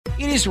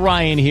It is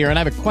Ryan here, and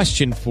I have a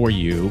question for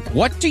you.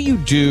 What do you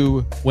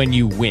do when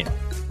you win?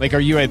 Like, are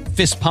you a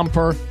fist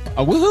pumper,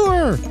 a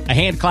woohooer, a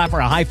hand clapper,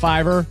 a high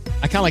fiver?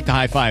 I kind of like the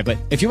high five, but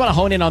if you want to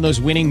hone in on those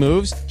winning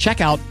moves,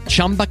 check out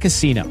Chumba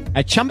Casino.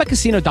 At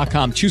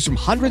ChumbaCasino.com, choose from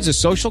hundreds of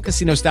social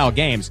casino-style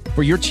games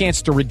for your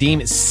chance to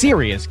redeem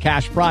serious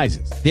cash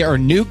prizes. There are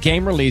new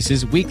game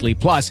releases weekly,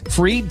 plus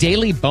free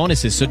daily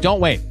bonuses. So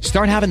don't wait.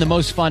 Start having the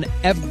most fun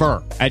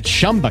ever at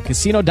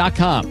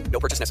ChumbaCasino.com.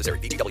 No purchase necessary.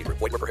 VGW Group.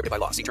 Void where prohibited by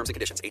law. See terms and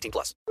conditions.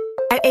 18+.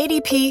 At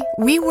ADP,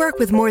 we work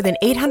with more than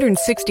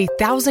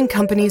 860,000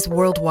 companies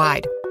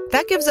worldwide.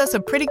 That gives us a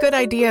pretty good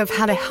idea of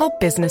how to help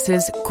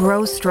businesses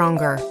grow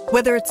stronger.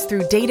 Whether it's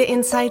through data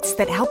insights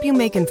that help you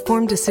make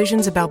informed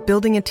decisions about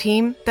building a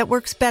team that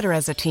works better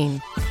as a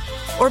team,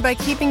 or by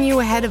keeping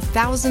you ahead of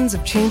thousands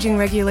of changing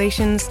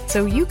regulations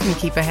so you can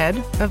keep ahead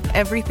of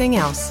everything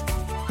else.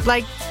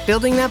 Like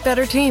building that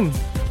better team.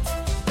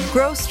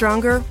 Grow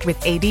stronger with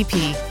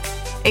ADP.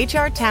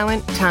 HR,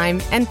 talent, time,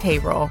 and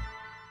payroll.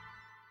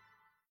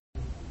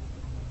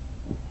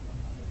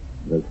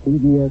 The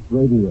CBS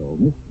Radio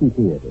Mystery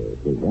Theater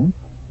presents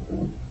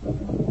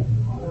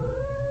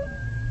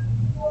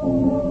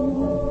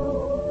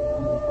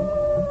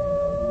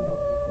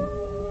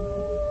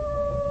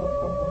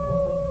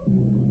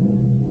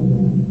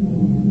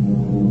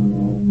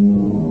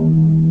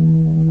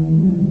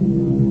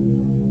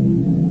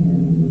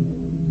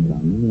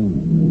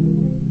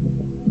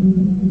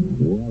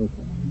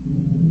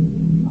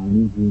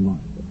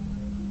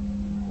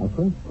A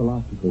French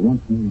philosopher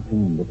once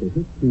maintained that the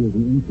history of the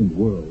ancient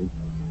world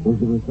was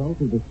the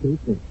result of the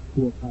shape of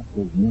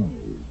Cleopatra's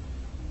nose.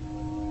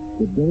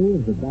 The day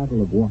of the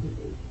Battle of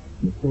Waterloo,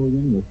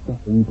 Napoleon was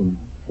suffering from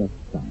such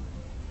sight.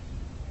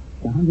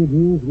 The 100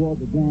 Years' War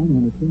began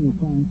when the King of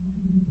France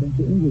sent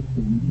the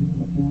Englishmen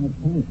a can of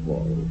tennis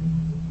balls.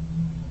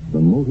 The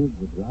motive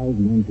that drives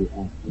men to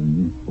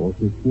action or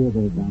to fear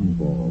their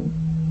downfall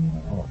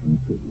are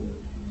often trivial.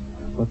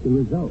 But the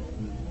results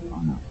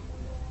are not.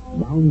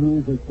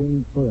 Boundaries are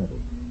changed forever.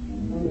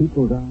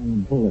 People die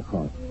in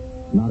holocausts,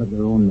 not of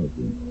their own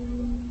making.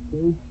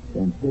 Fate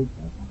and fate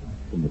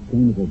from the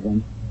chain of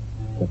events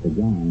that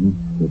began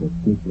with a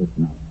sleepless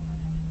night.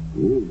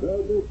 You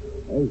heard it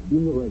has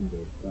been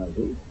rendered,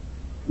 Sergeant.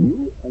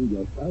 You and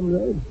your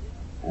comrades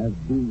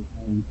have been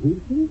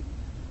imprisoned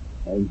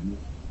and you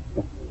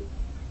suffered.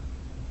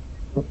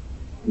 But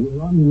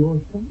you're on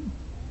your side.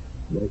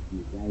 Let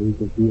me carry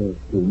the fear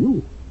to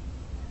you.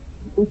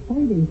 We're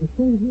fighting to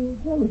save your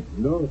village.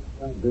 No,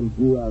 Sergeant,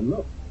 you are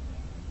not.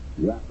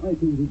 You are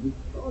fighting to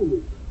destroy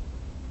it.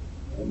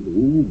 And we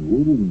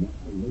will not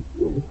let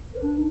you.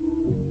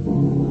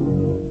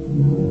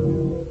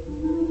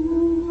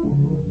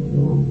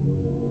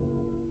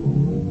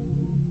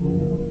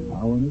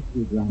 Our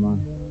mystery drama,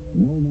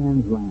 No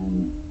Man's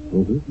Land,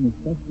 was written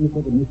especially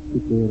for the Mystery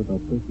Theater by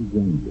Percy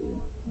Granger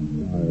and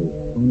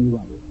stars Tony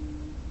Roberts.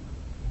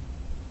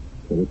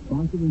 It is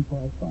sponsored in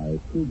part by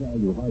True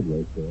Value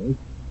Hardware Stores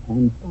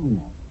and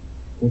Sinus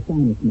for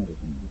sinus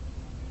medicine.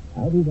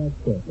 I'll do that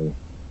shortly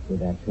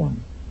with Act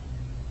One.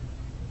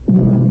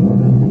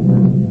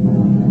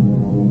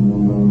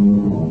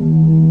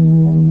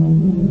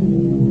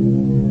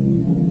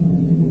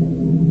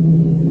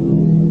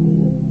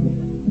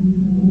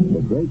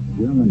 The great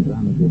German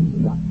dramatist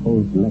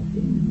Gotthold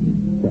Lessing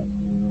said,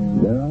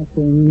 there are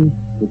things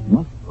which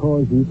must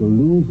cause you to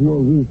lose your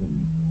reason,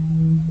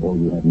 or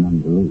you have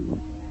none to lose.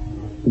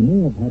 He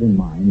may have had in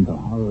mind the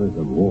horrors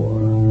of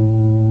war.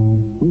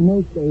 We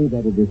may say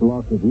that it is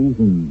loss of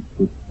reason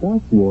which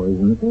starts wars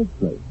in the first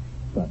place.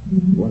 But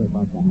what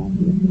about the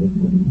happiest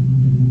victims?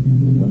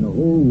 When the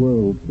whole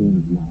world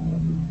seems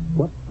mad,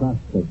 what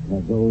prospects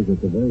have those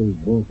at the very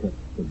vortex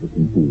of the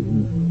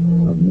confusion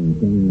of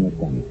maintaining their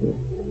sanity?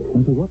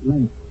 And to what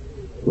length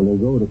will they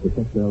go to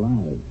protect their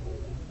lives?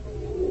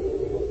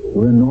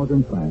 We're in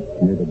northern France,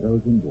 near the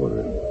Belgian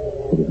border.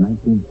 It is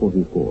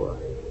 1944.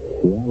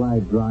 The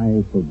Allied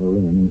drive for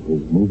Berlin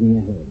is moving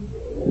ahead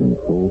in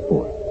full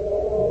force.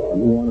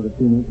 You one of the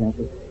two new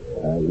campers?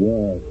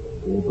 Yes.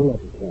 We'll pull up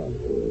the camp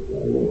here,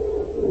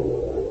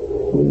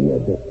 We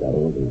just got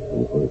orders from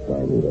the First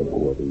Army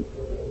headquarters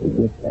to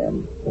get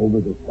them over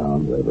the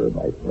Sound River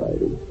by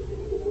Friday.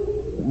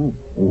 Oh,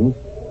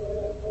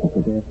 what's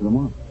the day after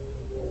tomorrow?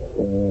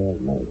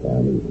 My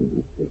family can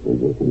be strictly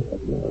working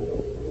at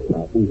Miracle.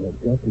 Now, we have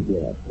got to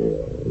get up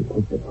there and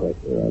put the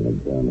pressure on the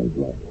Germans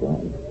left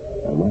flank.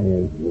 Now, my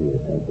engineer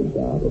has the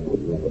job of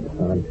putting up a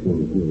pontoon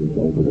bridge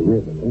over the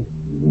river.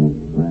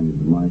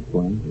 And my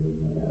plan?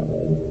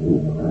 Two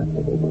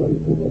practical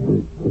places the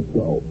bridge could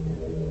go.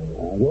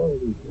 I've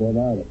already set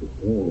out a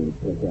patrol to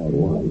check out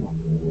one,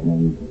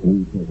 and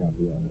we check out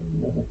the other.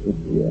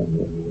 Yes.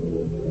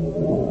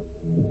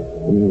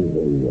 Here's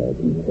a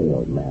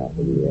detailed map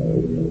of the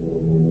area.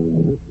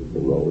 This is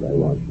the road I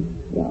want you to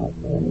stop,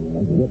 and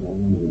I can get my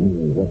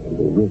engineers up to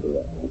the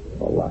river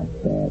a lot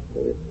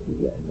faster.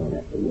 You don't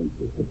have to wait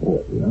for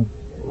support, you know?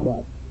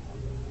 But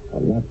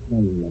I'm not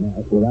sending them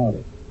out without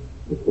it,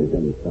 if there's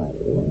any sign of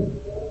the land.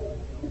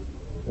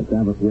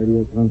 Establish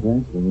radio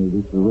contact when we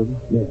reach the river?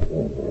 Yeah.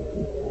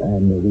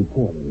 And the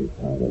reporting is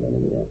part of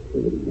enemy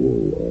activity.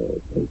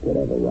 We'll take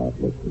whatever route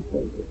looks and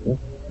take it, huh?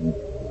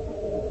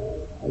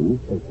 Now, you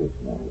take this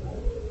now.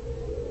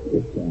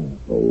 It's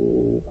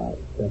about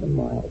 7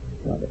 miles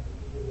from it.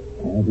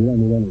 And if you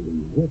run into any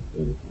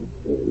resistance,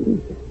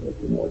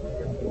 it's more than a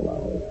couple of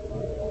hours.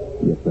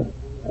 Yes, sir.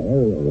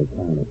 Aerial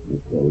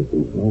reconnaissance shows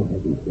there's no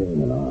heavy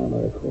German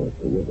armor across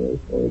the river,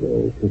 so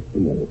there should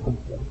be any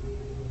problem.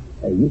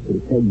 You can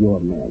tell your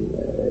men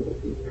this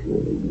is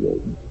purely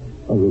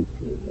a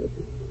routine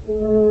mission.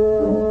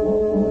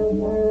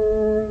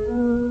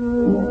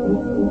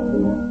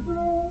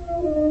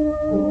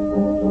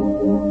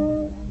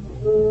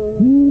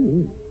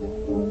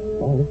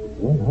 Oh,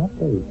 what hot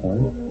day, sir.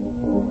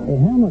 Hey,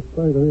 how much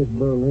further is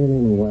Berlin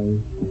anyway?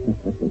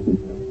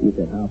 You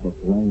could hop a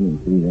plane and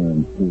be there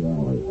in 2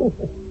 hours.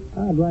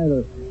 I'd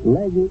rather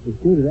leg it and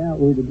shoot it out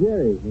with the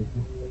Jerry.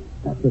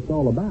 That's what it's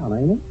all about,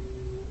 ain't it?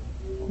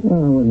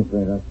 Well, I wouldn't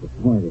say that's the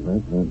point of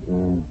it, but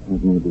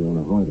it may be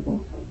unavoidable.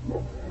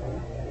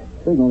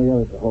 Signal the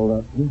others to hold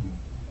up.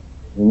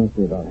 We must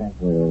be about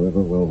halfway to the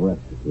river. We'll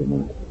rest a few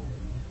minutes.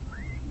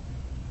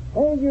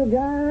 Hey, you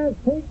guys,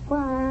 take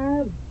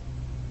 5.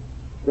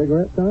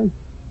 Cigarette, son?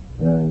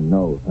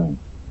 No,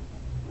 thanks.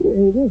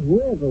 Hey, this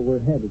river we're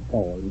headed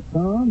for,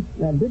 Tom.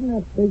 Now, didn't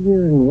that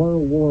figure in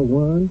World War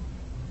I?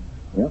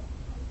 Yep.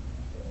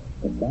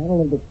 The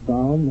Battle of the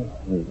Somme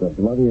was the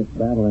bloodiest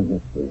battle in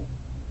history.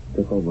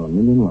 Took over 1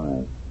 million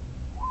lives.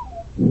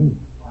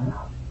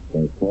 Wow.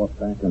 They fought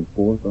back and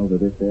forth over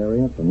this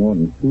area for more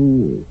than 2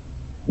 years.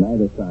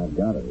 Neither side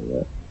got it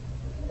yet.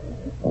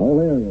 The whole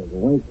area was a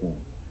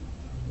wasteland.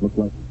 Looked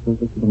like the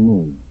surface of the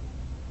moon.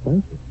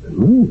 Surface of the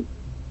moon?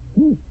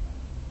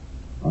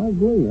 I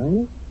agree,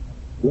 ain't it?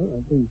 Look,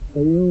 I see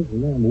fields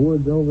and them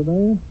woods over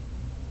there.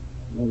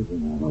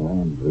 Amazing how the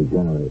land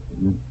regenerates. I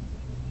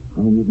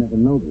mean, you'd never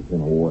noticed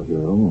in a war here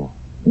at all.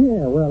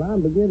 Yeah, well,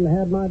 I'm beginning to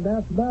have my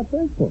doubts about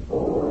this one.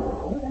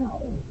 Look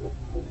out.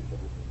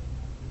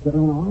 Get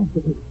on all right?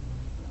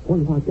 What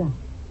have I got?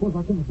 What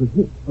have I got for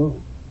this?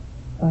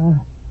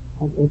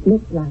 It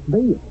looks like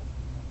Bill.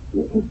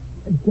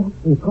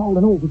 Jackson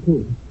calling over to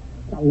him.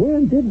 Now, where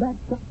did that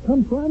stuff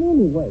come from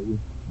anyway?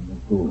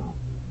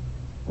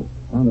 It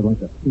sounded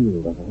like a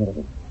field up ahead of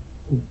us.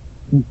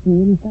 You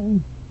see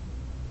anything?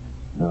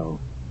 No.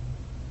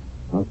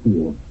 I'll see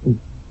you.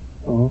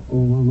 Oh, I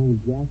know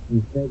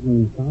Jackson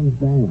signaling thumbs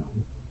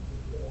down.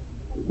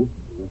 This is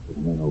just the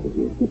men over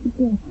here.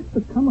 Yeah,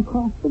 but come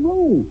across the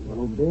road. Well,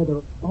 over there, they're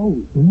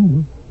exposed.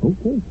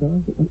 Okay, sir.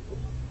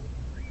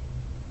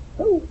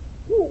 Oh,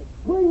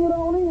 bring it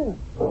on in.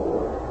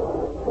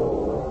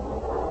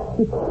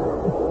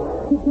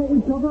 You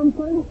can't tell them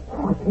things?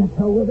 I can't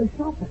tell where the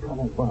shots are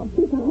coming from.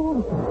 It's a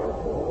motorcycle.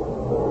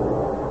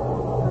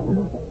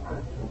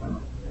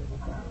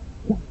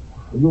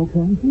 Are you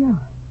okay? Yeah.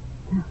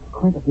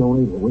 Crank up your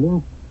radio, will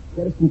you?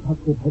 Get us in touch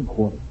with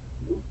headquarters.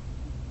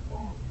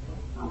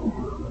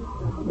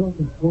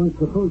 Dawson's Point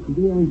supposed to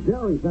be in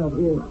Jerry's out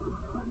here.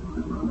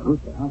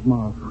 What's the hot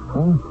mark?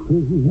 Huh? He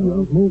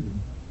ain't moving.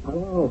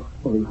 Hello.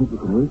 Oh, you think you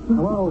can reach him?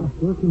 Hello.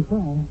 Sure can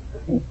try.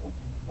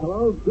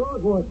 Hello,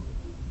 Georgewood.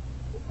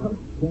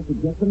 Can't you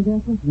get them,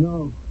 Jackson?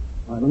 No.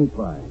 All right, let me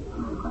try.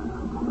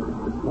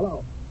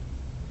 Hello.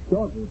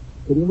 Georgewood,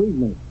 can you read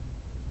me?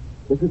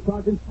 This is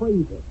Sergeant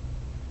Fraser.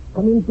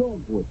 Come in,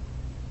 Georgewood.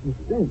 You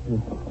stink.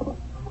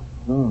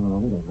 No,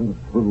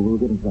 we'll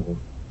get in trouble.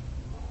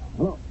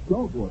 Hello,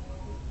 Georgewood.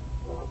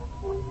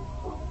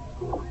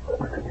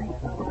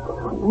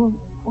 Well,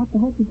 what the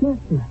heck is that?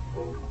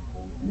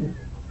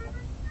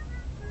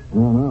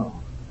 No.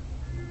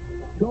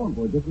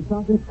 Georgewood, this is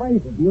Sergeant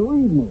Fraser. Do you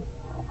read me?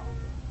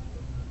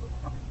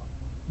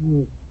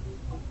 It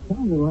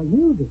sounded like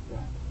you did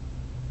that.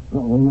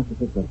 Oh, we must have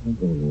picked up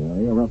something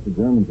here, or else the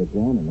Germans are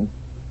jamming us.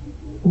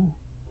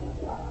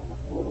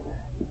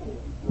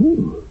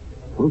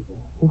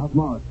 How's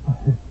Morris?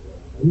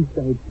 He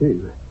stayed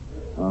too.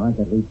 All right,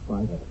 that leaves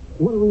 5 of us.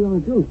 What are we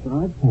going to do,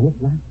 Sarge?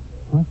 Listen,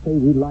 I say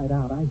we light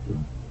out ISIS.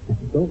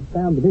 It don't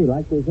sound to me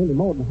like there's any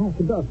more than half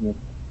a dozen of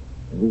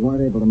them. We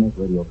weren't able to make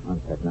radio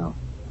contact now.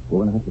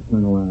 We're going to have to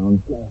turn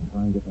around,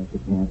 try and get back to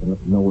camp, and let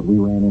them know what we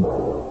ran into.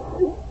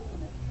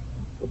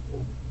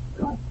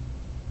 Cut!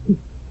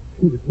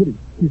 He was hitting.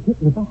 He's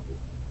hitting the back.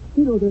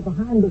 You know, they're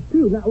behind us,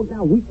 too.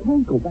 Now, we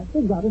can't go back.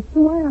 They've got us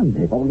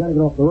surrounded. Well, we got to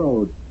get off the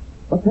road.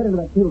 Let's head into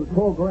that field of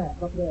tall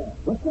grass up there.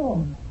 Let's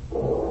go.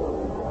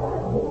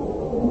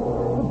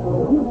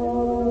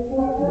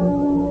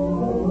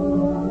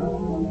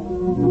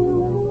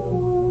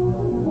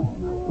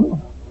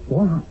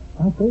 Wow,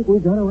 I think we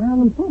got around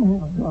them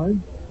somehow,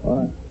 Sarge. All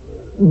right,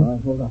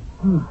 hold up.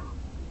 I'm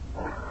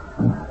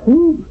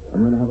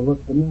going to have a look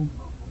at the map.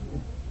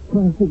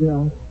 Trying to figure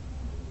out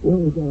where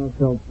we got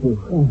ourselves to.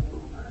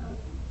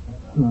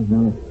 Now,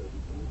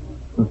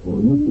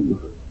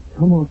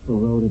 come off the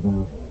road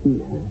about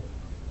here.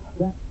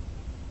 Jack,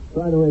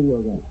 try the radio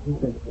again.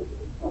 Okay.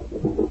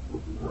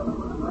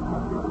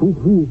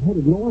 He's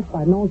headed north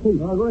by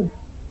northeast. All right.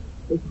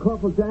 It's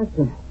Corporal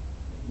Jackson.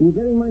 You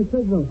getting my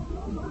signal?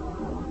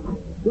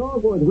 Sure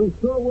would. We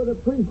sure would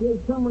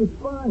appreciate some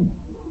response.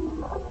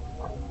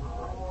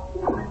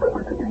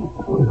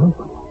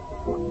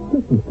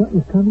 Listen,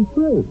 something's coming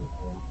through.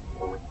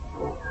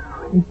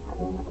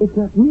 It's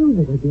that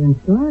music again,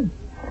 son.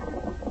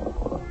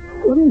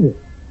 What is it?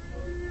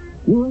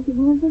 You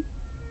recognize it?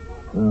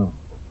 No.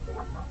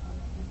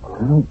 I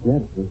don't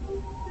get it.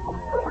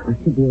 We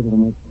should be able to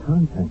make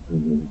contact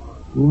with you.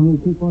 You want me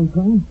to keep on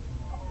trying?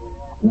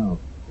 No.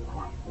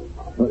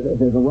 But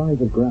there's a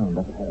rise of ground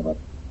up ahead of us.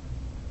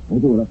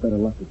 Maybe we'll have better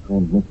luck with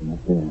transmission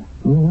up there.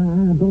 Well,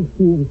 I don't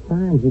see any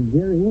signs of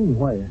Jerry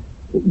anywhere.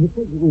 You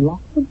think we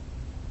lost him?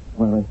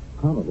 Well, they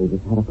probably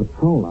just had a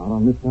patrol out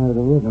on this side of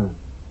the river.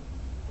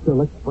 So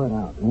let's spread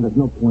out. And there's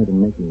no point in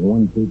making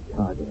one big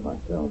target of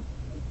ourselves.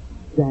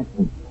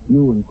 Jackson,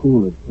 you and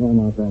Coolidge turn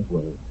out that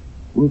way.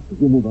 You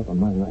move up on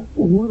my right.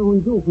 Well, what do we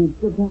do if we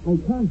still can't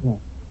make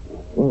contact?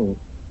 Well,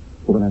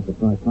 we're going to have to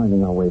try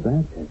finding our way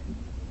back, Jackson.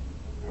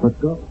 Let's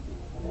go.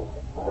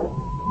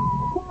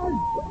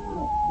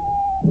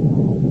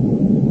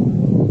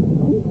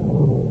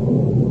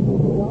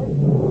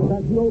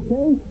 Are you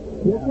okay?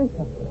 Yes,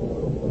 sir.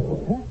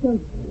 Jackson,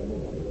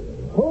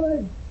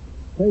 Coolidge,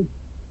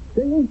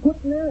 they ain't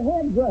putting their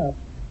heads up.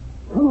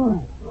 Come on.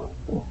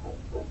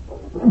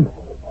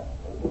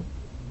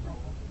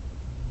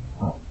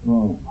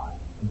 Oh, my.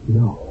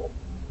 No.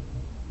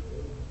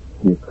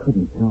 You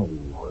couldn't tell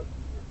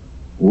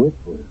which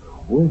was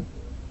which.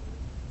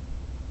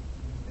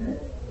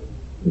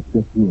 It's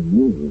just you and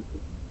me.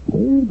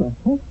 Where the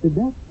heck did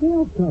that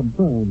shell come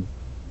from?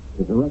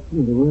 The direction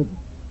of the river.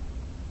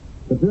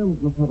 The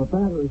Germans must have a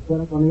battery set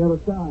up on the other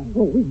side.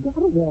 Oh, we've got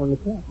to warn the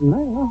captain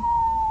now.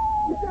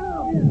 Get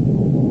down here! Come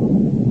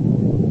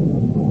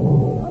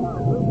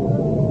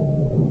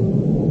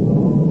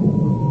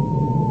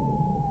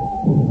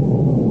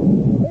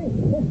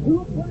on, it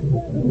looks like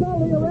there's a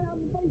gully around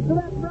the base of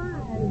that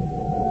rise.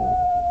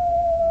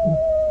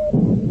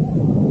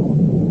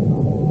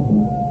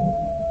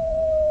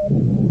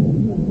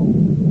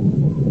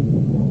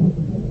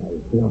 I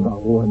feel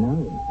about worn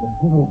out.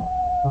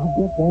 I'll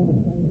get all the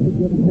things to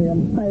get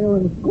them fair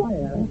and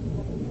square.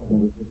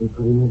 We should be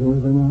pretty near the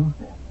river now.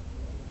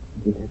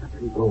 If you take a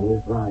peek over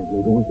this rise,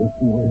 maybe we can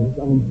see where the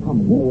sun's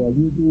coming. Well,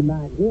 you do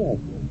not guess.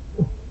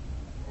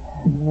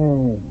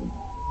 Hey.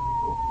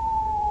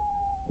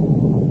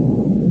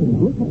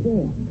 Look up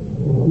there.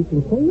 You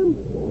can see them?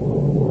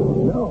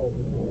 No.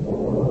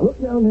 Look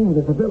down there.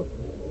 There's a building.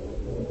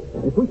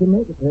 If we can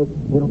make it there,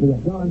 it'll be a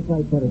darn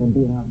sight better than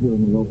being out here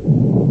in the open.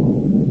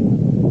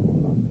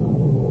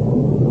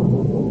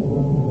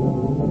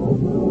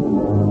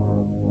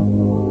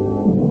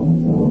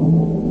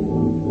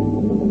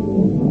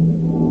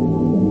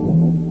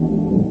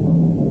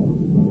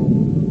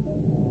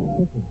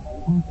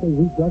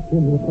 We got him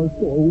in the first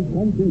door. We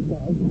come through,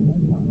 guys.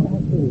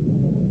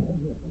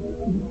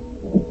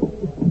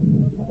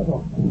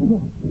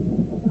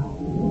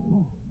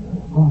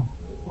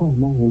 Oh,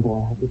 man, boy,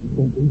 I just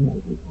can't do that.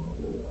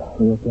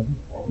 Are you okay?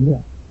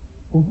 Yeah.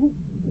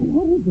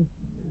 What is this?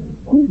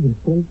 What is this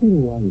place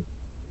anyway?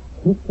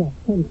 Looks like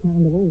some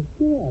kind of old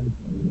shed.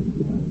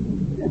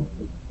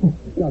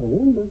 Got a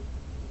window.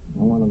 I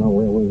want to know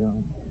where we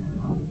are.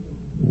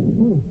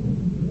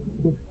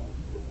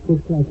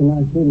 Looks like a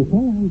nice little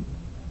town.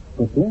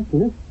 But less of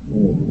this.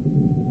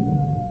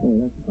 Hey,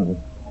 that's funny.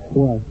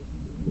 What?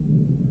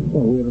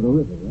 Well, we're at the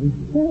river, right?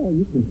 Well,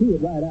 you can see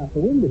it right out the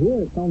window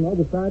here. It's on the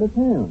other side of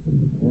town.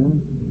 Yeah?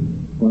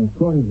 Well,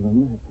 according to the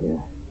map here,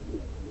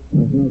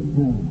 there's no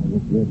town on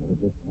this river at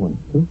this point.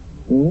 Huh?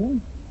 Yeah?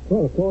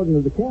 Well, according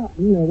to the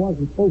captain, there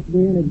wasn't supposed to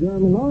be any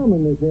German army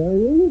in this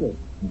area either.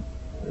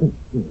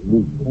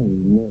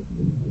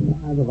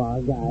 Five of our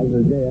guys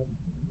are dead.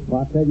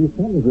 Well, I tell you,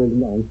 something's really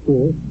gone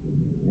through.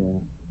 Yeah.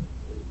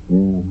 Yeah,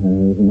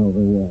 it isn't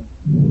over yet.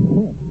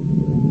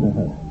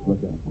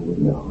 Look out the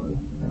window.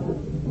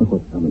 Look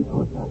what's coming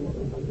towards us.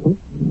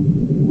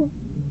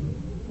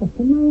 What's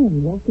the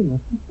man walking up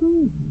the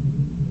street?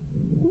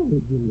 Where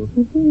did you look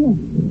at him?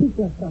 He's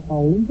dressed up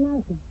all in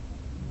black.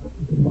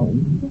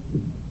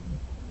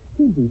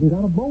 He's even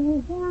got a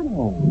bowler hat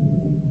on.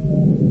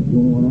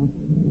 Anyone else?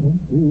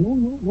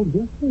 No,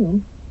 just him.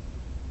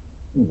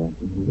 Well,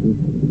 that's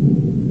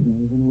not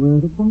even aware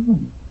of the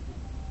bomb.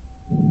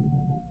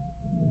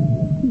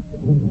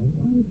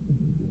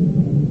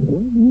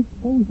 Where do you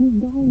suppose he's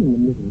going in the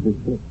middle of this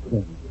big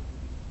cliff?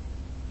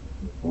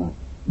 What?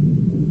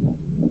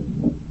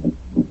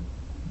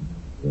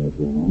 There's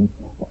your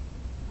answer.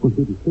 Well,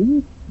 did he see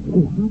it?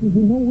 Well, how did he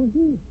know we're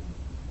here?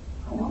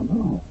 I don't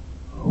know.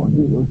 Oh,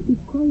 you must be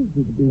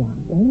crazy to be out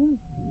there.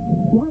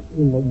 What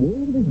in the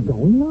world is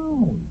going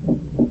on?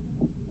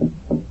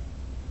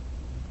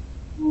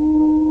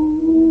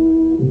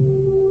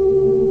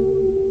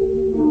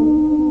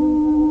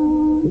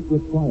 It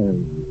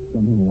requires,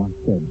 someone once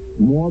said,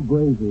 more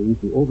bravery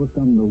to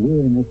overcome the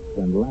weariness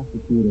and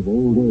lassitude of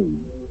old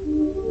age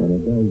than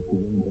it does to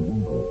win the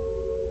battle.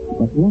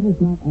 But let us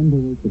not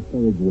underrate the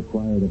courage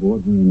required of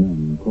ordinary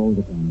men called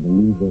upon to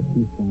leave their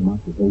peacetime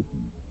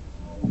occupations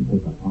and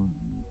take up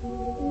arms.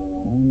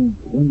 And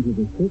when to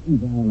the certain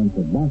violence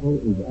of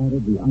battle is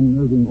added the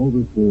unnerving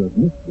overture of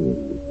mystery,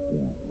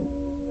 well,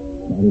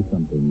 that is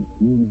something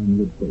few men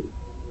would face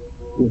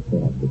if they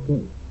had the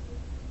choice.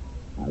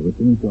 I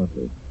return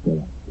shortly to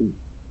that speech.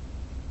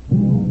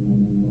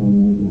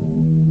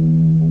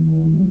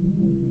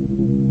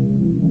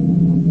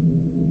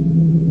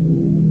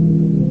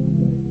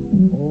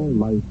 All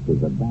life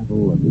is a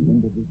battle of the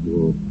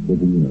individual with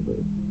the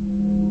universe.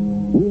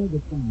 We are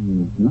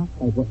defined not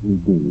by what we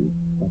do,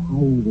 but how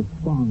we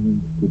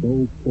respond to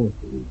those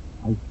forces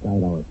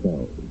outside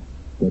ourselves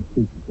that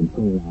seek to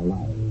control our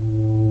lives,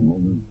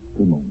 moment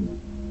to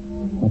moment.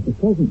 At the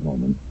present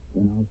moment,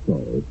 in our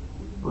story,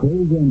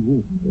 Craig and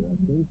Wooster are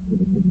faced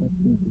with a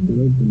protecting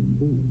situation in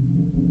food.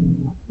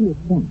 Up to a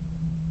point,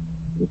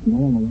 it's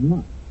normal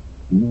enough.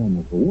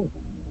 Normal for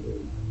wartime, that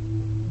is.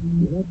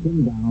 Let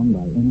him down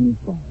by enemy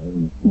fire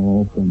in a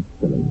small French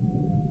village.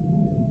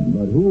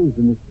 But who is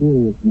the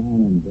mysterious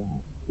man in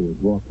black who has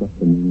walked up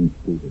the main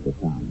street of the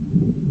town,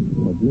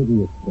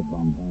 oblivious to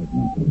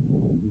bombardment,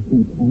 and he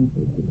seems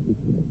anxious to speak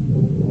to them?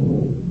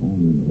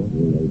 And what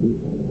will they do?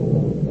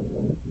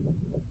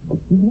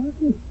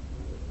 Marcus?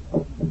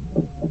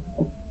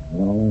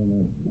 Oh, no.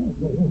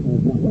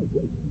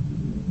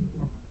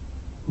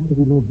 How do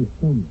we know his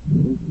son?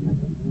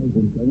 He's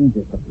in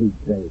danger, for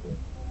Pete's sake.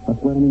 That's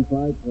what I'm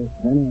inside for.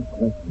 Any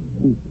question.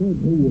 He said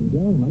he was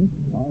gentleman.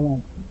 All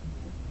right.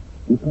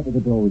 You cover the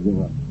door with your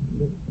rug.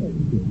 Yes, sir.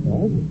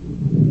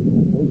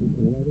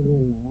 Let it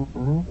in now. I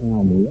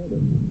am ready.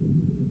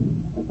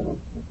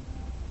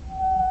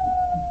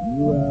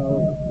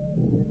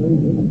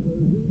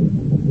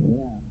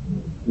 Yeah.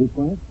 You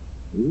quiet?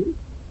 You?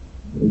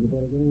 You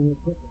better get in here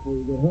quick before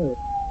you get hurt.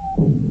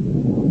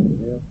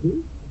 Careful.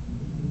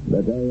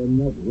 But I am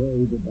not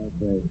worried about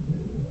that.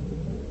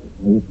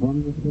 Are you from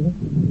this minute?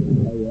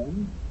 I am.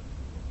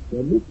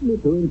 Permit me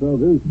to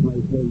introduce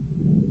myself.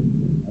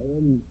 I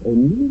am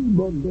Emile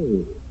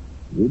Bordeaux,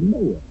 the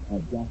mayor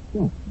of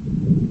Gaston.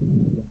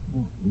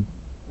 Gaston?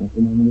 That's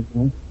the name of this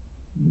place?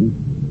 This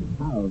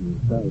town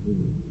started.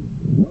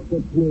 Not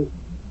a place.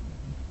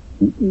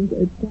 It is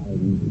a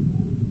town.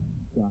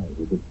 Sorry,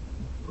 we just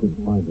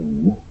couldn't find it on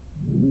the map.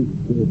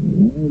 This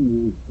man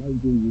is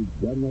fighting with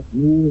Janet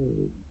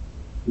Neal.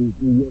 Is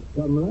he your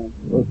comrade?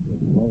 Okay.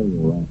 Oh,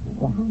 you're right.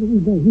 Well, how do we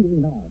know he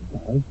ain't ours,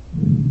 guys?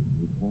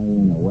 You're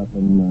carrying a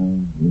weapon,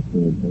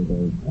 Mr.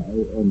 Bordeaux. I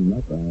am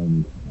not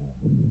armed.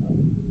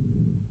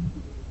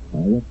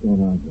 What's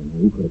going on, then?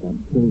 We could have gotten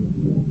killed.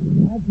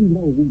 How do you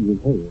know we were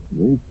here?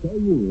 They saw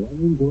you run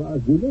into our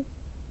village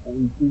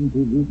and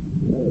into this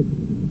bed.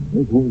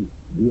 This way,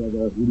 the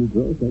other little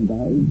girl and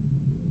I.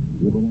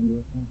 You been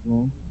under attack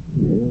long?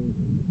 Yes.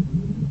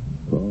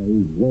 For a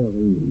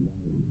very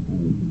long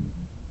time.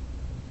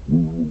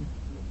 Now,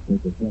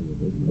 take a second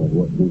of it, but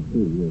what we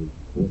see is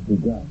what we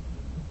got.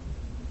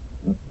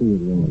 Let's see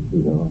the only two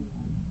are.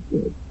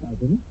 Good.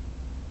 Captain?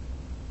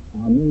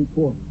 Our main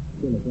force is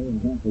still a day and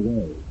a half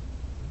away.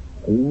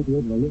 We won't be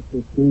able to lift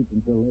the streets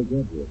until Lake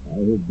Edward. I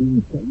have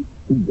been sent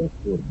to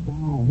Dexter.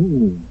 By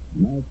whom?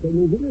 My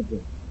fellow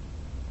villagers.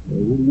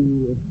 Will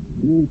you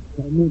please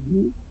come with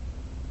me?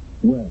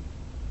 Where?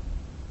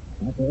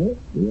 Okay?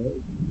 Yes.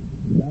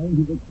 Down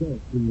to the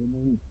church in the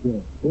main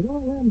square. With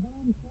all them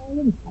bombs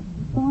falling,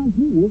 find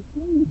you, it's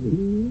crazy.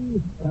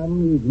 Please come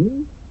with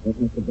me. But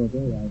Mr.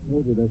 Bordeaux, I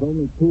told you there's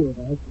only two of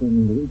us,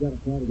 and we got to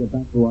try to get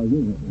back to our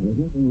unit. There's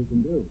nothing we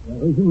can do.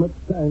 There isn't much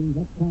time.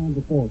 What time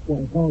before?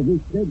 Well, we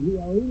said we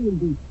are in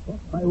be struck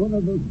by one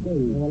of those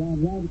days. Well,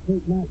 I'd rather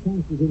take my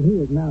chances in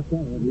here than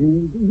outside. You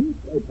will be hit,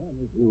 I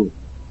promise you.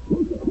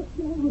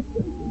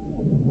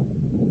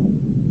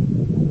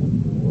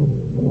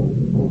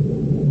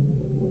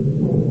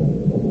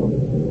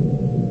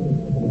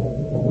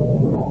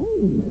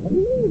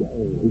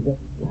 Is that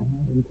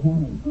you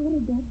can't. How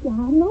did that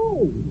guy know?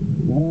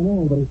 I don't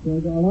know, but he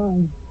says all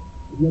right.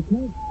 You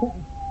can't stop.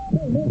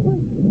 Hey, listen.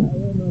 I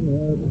am on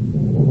here.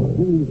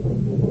 Please,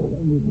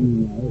 come with me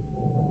now.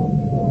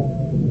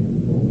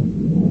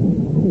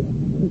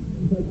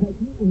 Take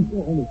me into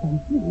any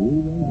country.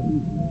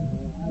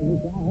 I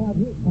wish I had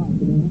his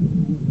confidence.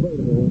 Wait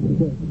a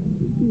minute.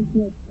 You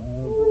said,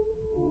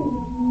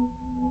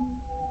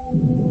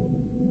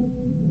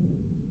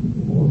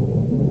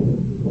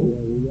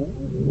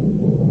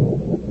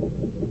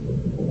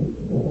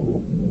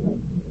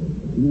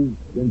 Please,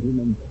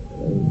 gentlemen,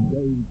 go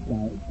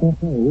inside. Oh,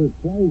 with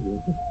pleasure.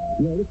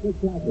 Yeah, this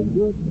looks like a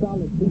good,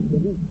 solid piece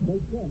of this.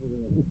 Take care of it.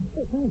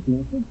 Hey, thanks,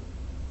 mister.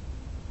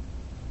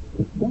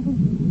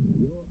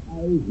 Your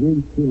eyes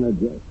will soon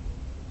adjust.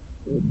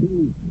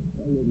 Please,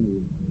 follow me.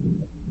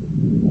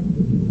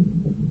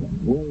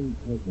 One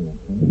second.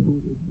 Who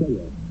is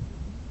there?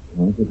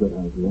 That's a good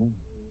idea.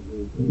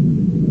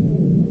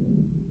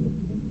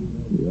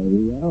 There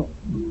we are.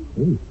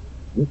 Hey,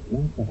 looks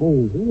like the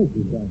whole village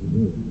is out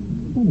here.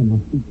 Well, there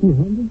must be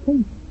 200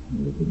 people.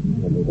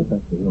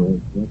 That's the way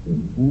it's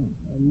getting.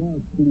 And now,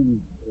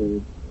 please,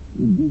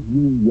 give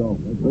me your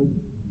weapon.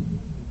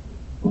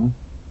 What?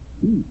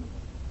 We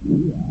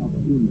are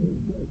in the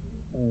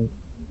church.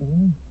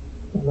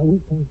 No, we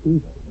can't do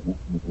that.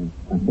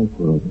 I think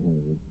we're okay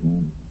this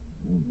time.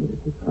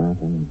 It's a trap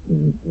and it's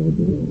been so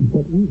good.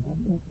 But we have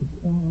got to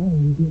try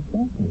and get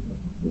back.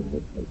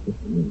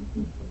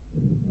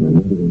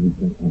 Maybe we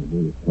can have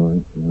really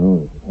fun.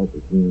 No, I hope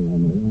it's really on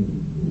the way.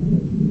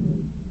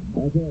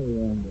 Okay,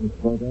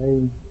 it's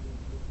okay.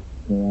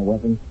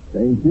 Weapons.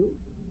 Thank you.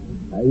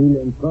 I will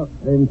entrust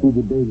them to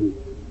the baby.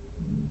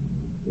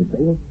 The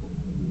baby?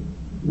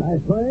 My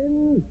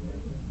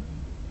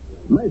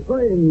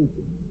friends,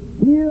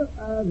 here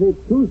are the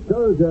two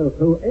soldiers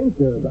who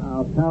entered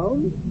our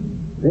town.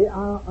 They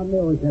are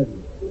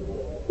Americans.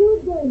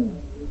 Shoot them!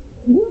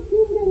 You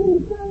keep them in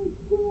some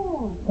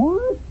square.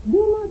 What?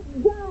 You must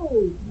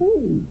die.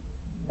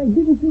 Hey,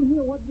 didn't you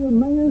hear what your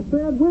mayor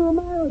said? We're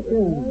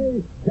Americans.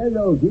 Hey,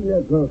 hello,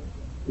 dear.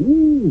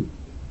 Please.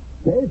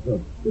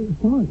 Jason.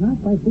 Sorry, not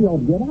if I see I'll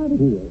get out of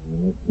here.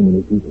 There's too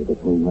many people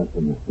between us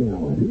and the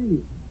stairway.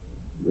 Please.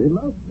 We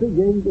must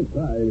begin the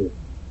trial.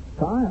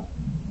 Trial?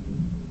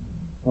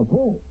 Of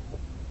who?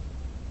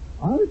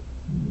 Us?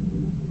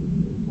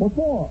 What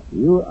for?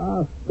 You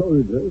are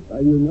soldiers,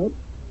 are you not?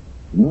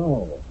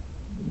 No.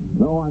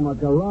 No, I'm a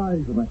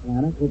garage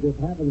mechanic who just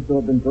happens to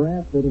have been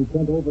drafted and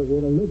sent over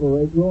here to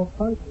liberate your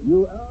country.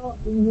 You are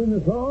in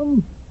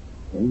uniform,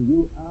 and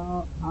you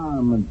are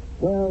armed.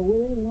 Well,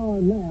 we're in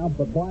armed now,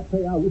 but boy, I tell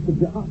you, I wish the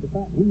job, the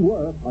fact we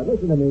were. Now,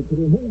 listen to me, to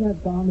hear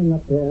that bombing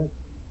up there,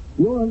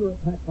 you're under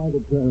attack by the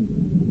Germans.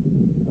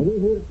 And we're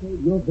here to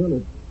save your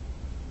village.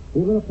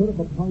 We're going to put up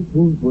a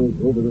pontoon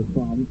bridge over the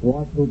Somme so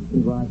our troops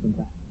can drive them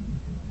back.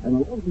 And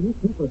the longer you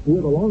keep us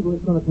here, the longer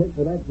it's going to take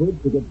for that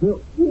bridge to get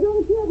built. You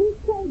don't care which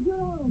side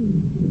you're on.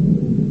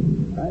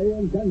 I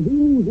am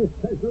convening this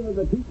session of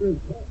the People's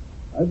Court.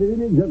 Are the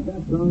image of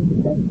that song?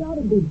 That's got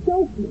to be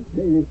joking.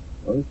 David,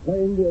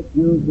 explain the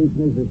accused is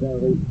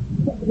necessary.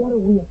 What are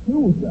we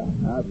accused of?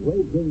 Of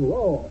breaking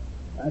law,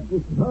 at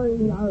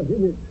destroying our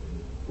village.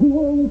 We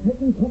were only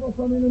taking cover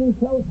from enemy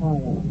shell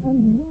fire.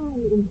 And why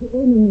is the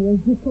enemy,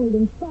 as you call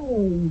them,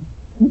 firing?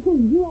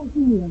 Because you are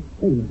here.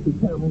 Hey, Mr.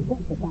 Chairman,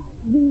 what's the fact?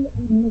 We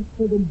are not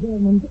for the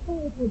Germans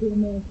or for the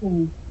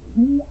Americans.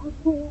 We are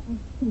for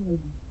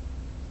ourselves.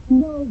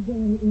 No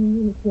gun in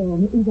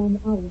uniform is on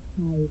our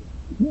side.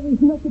 There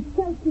is not a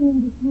person in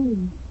this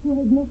room who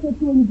has not had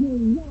to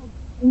endure loss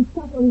and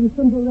suffering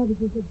from the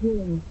ravages of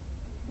war.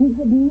 We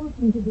have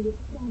nothing to do with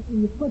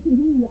starting it, but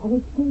we are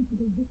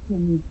responsible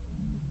victims.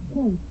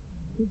 First,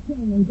 the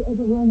Germans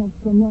overrun us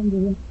from one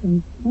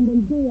direction, and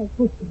then they are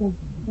pushed back,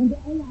 and the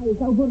Allies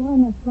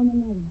overrun us from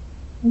another,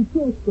 and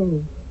so it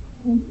goes.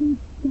 And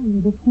each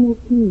time the smoke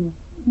clears,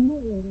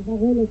 more of our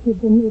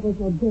relatives and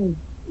neighbors are dead,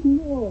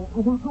 more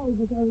of our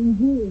houses are in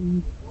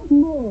ruins,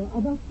 more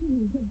of our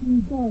fields have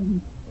been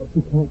burned. But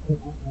you can't put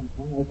that on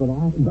fire for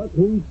that. But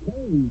who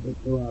says that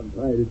there are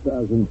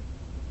 5,000?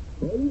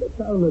 In the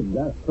town of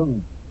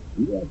Gaston,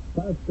 we have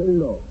passed a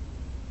law.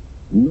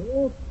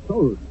 No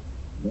soldiers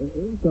may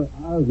enter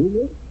our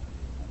village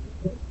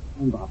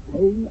on the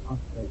pain of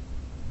death.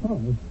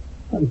 Oh,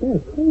 but they're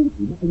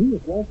crazy. We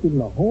have walked in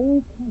the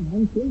whole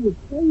town filled with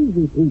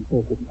crazy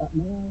people.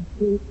 May I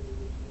speak?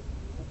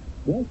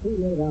 Once we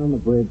lay down the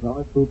bridge,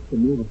 our troops can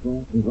move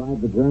across and drive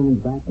the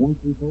Germans back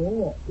once and for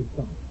all.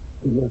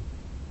 Look,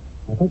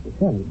 I think the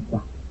sheriff's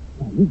stopped.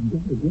 Now, we've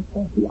got to get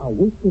back. We are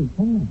wasting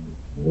time.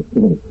 There's too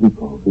many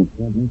people who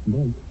can't make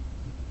late.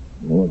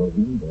 More of those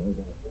windows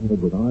are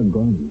covered with our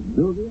guns.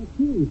 So they're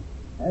accused.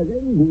 Has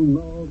anyone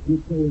more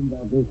to say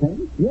about this, eh?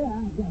 Yeah,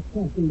 I've got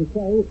something to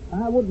say.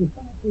 I wouldn't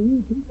fight for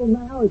you people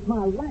now if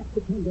my life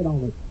depended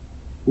on it.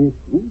 If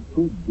we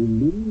could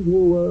believe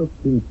you were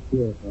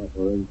sincere,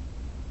 Corporal,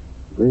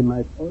 we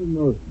might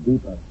almost be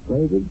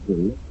persuaded to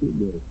let you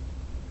go.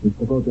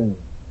 Mr. Bogey,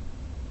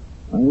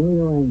 I know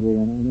you're angry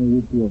and I know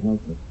you feel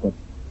helpless, but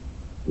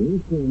we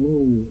still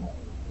know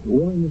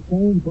we're in the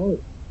same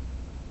boat.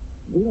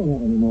 We don't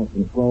have any more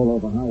control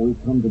over how we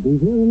come to be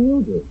here than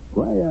you do.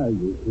 Why are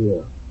you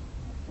here?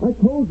 I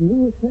told you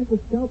we were sent to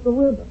scout the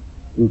river.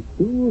 To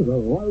choose a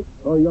route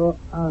for your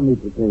army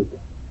to take.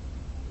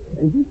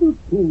 And if you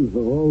choose the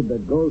road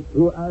that goes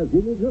through our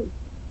villages,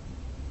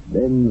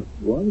 then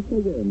once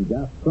again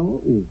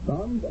Gaston is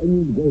bombed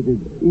and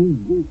invaded.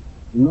 Is this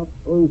not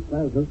all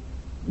pleasant?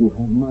 You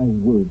have my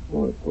word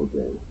for it,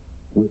 Jose.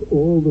 With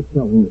all the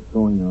killing that's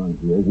going on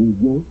here, we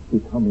won't be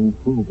coming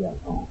through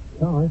Gaston.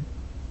 Sorry.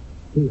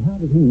 See, how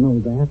did he know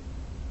that?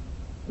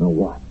 Know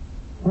what?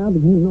 How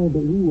did he know that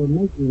we were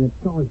making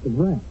a charge of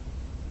rest?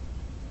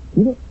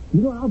 You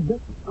know, I'll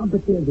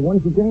bet they're the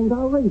ones who gained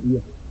our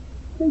radio.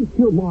 They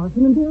killed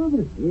Morrison and the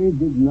others. They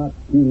did not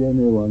kill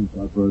anyone,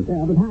 Papa.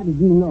 Yeah, but how did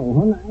you know?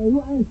 Huh?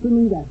 You answer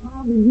me that.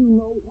 How did you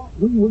know what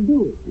we were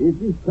doing?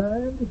 It is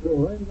time to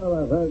render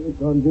a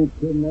verdict on this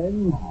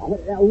men.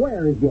 Oh,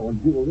 where is your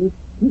jury?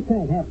 You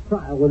can't have a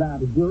trial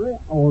without a jury,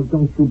 or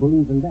don't you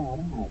believe in that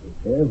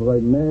either?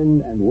 Every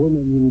man and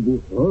woman in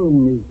this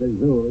room is the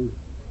jury.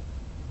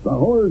 The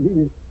whole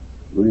village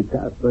will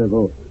cast their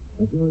vote.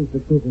 The jury's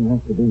decision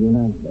has to be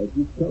unanimous.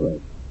 That is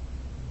correct.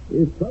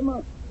 If so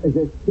much as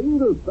a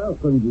single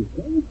person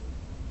dissents,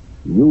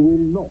 you will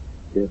not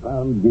be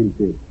found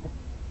guilty.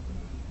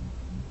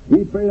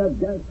 People of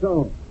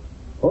Gaston,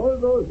 all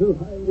those who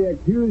find the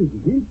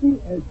accused guilty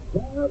as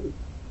charged,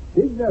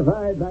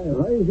 signify by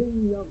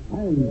raising your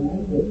hand.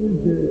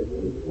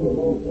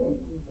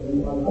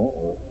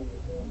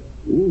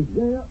 Is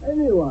there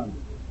anyone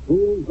who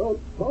will vote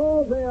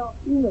for their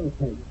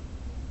innocence?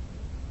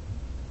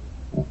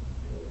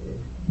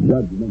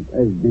 Judgment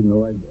has been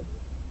rendered,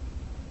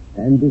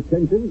 and the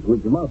sentence,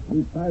 which must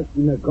be passed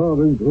in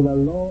accordance with the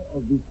law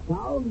of this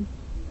town,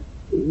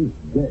 is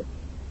death.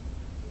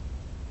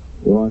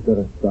 You aren't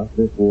going to stop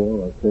this war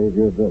or save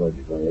your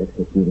village by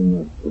executing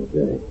us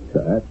today.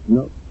 Perhaps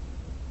not.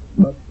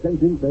 But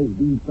sentence has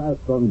been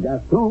passed on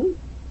Gaston,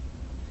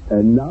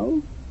 and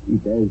now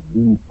it has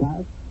been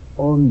passed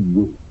on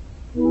you.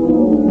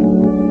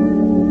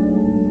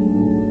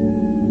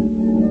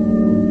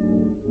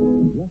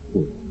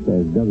 Justice,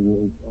 as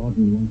W.H.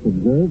 Auden once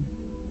observed,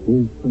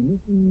 is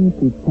permission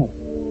to touch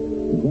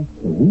just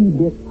a wee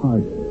bit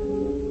harder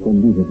than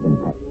we have been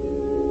touched.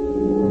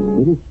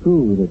 It is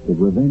true that the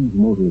revenge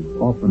motive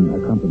often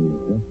accompanies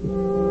justice,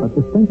 but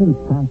the sentence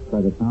passed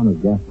by the town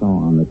of Gaston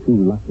on the two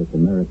luckless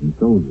American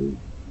soldiers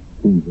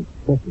seems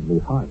excessively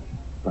harsh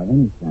by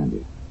any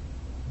standard.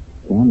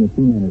 Can the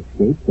two men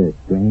escape their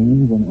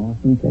strange and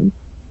awesome fate?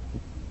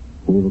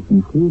 We will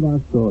conclude our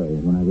story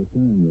when I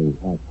return with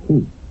Act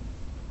 2.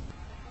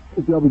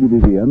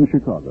 WBBM,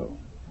 Chicago.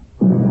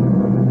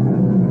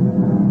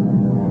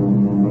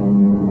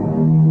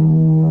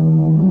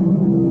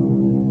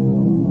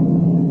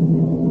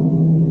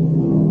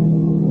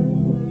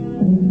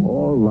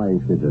 All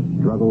life is a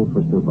struggle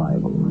for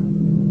survival.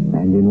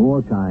 And in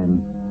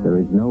wartime, there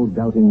is no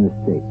doubting the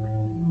stakes.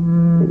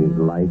 It is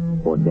life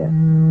or death.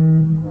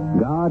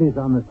 God is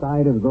on the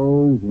side of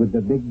those with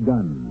the big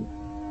guns,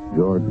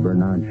 George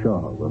Bernard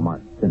Shaw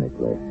remarked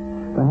cynically.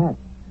 Perhaps.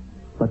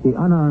 But the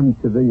unarmed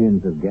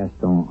civilians of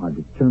Gaston are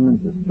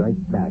determined to strike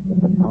back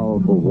at the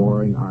powerful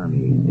warring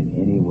armies in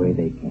any way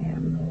they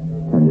can.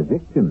 And the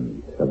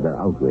victims of their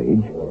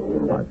outrage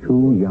are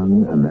two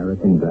young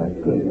American black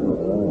girls.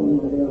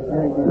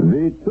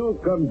 The two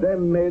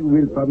condemned men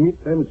will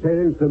permit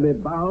themselves to be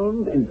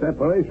bound in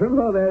preparation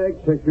for their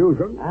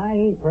execution. I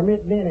ain't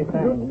permitting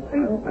anything.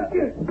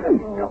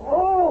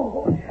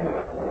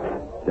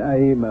 Tie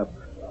him up.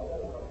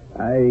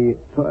 I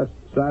trust,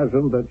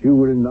 Sergeant, that you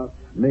will not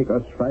make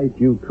us fight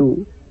you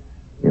too.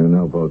 You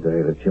know,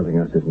 Baudet, that killing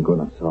us isn't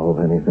going to solve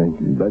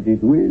anything. But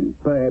it will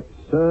perhaps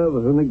serve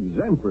as an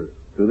example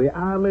to the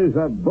armies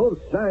of both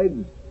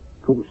sides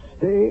to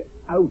stay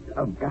out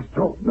of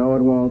Gaston. No,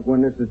 it won't.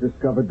 When this is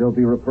discovered, there'll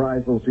be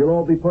reprisals. You'll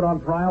all be put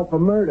on trial for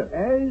murder.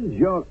 As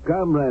your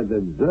comrade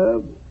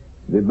observed,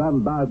 the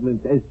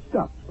bombardment has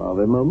stopped for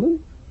the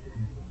moment.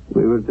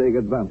 We will take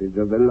advantage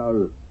of the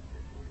lull.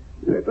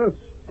 Let us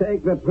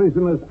take the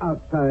prisoners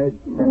outside.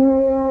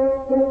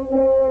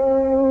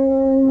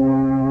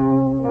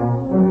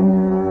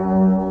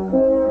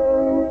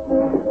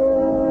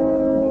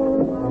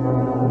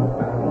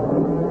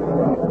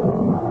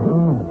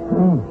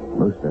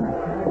 Brewster,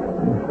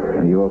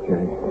 are you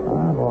okay?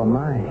 Oh, boy,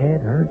 my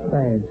head hurts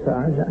bad,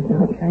 Sarge. I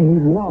can't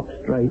even walk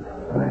straight.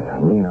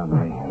 Right, lean on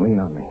me. Lean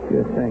on me.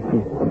 Good, thank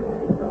you.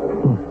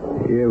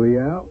 Here we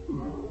are.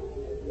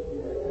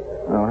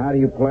 Now, how do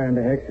you plan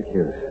to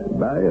execute us?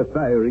 By a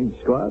firing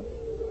squad,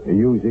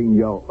 using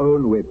your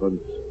own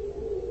weapons.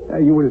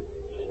 You will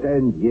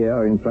stand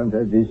here in front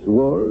of this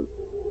wall.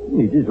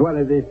 It is one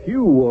of the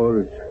few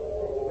walls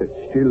that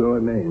still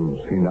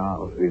remains in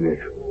our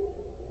village.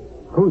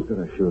 Who's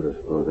going to shoot us,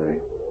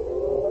 Baudet?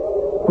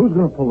 Who's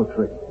going to pull the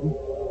trigger?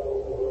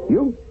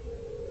 You?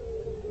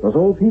 Those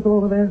old people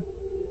over there?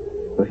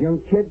 Those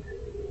young kids?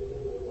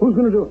 Who's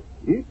going to do it?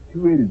 It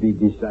will be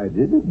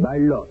decided by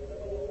lot.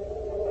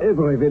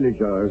 Every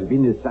villager has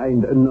been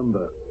assigned a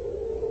number.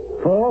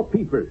 4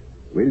 people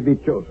will be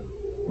chosen.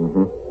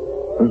 Mm-hmm.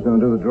 Who's going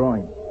to do the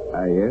drawing?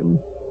 I am.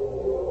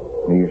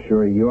 Are you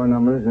sure your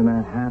number's in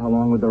that hat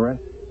along with the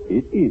rest?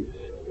 It is.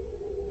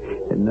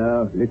 And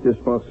now let us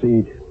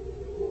proceed.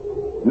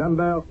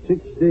 Number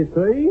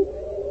 63.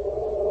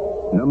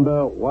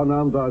 Number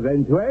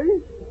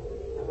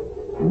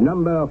 112.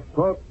 Number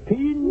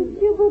 14.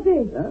 Monsieur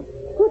Baudet,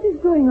 what is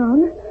going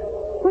on?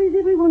 Why is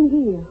everyone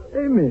here?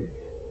 Amy,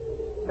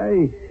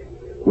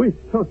 we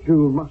thought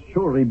you must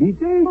surely be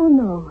dead. Oh,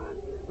 no.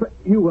 But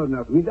you were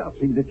not with us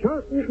in the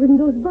church. When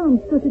those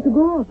bombs started to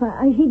go off,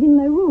 I hid in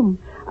my room.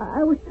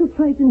 I was too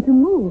frightened to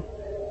move.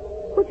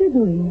 What are you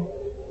doing?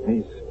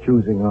 He's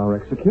choosing our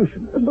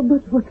executioners. But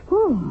what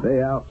for?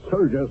 They are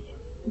soldiers.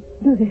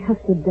 Do they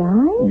have to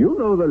die? You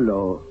know the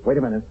law. Wait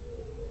a minute.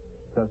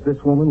 Does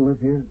this woman live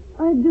here?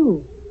 I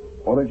do.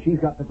 Well, then she's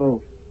got the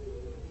vote.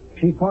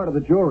 She's part of the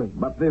jury.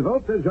 But the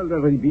vote has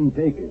already been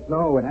taken.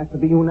 No, it has to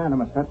be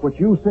unanimous. That's what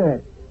you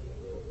said.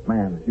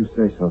 Man, if you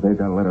say so, they've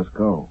got to let us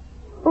go.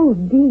 Oh,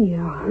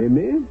 dear.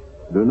 Amy,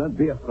 do not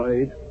be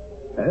afraid.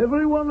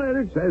 Everyone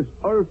else has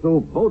also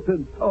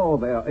voted for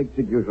their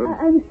execution.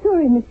 I'm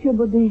sorry, Monsieur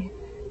Baudet.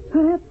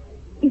 Perhaps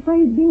if I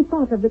had been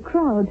part of the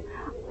crowd,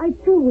 I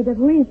too would have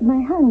raised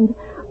my hand.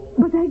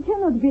 But I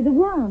cannot be the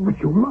one. But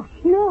you must.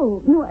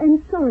 No,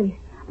 I'm sorry.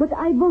 But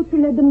I vote to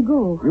let them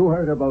go. You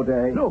heard her,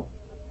 Baudet. No,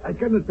 I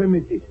cannot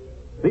permit it.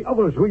 The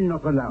others will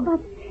not allow. But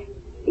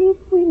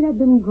if we let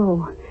them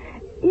go,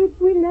 if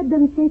we let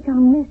them take our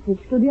message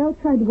to the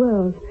outside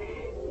world,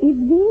 if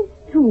these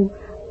two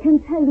can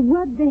tell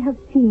what they have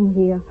seen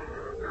here,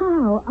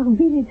 how our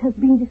village has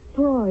been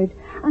destroyed,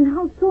 and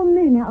how so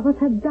many of us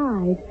have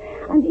died,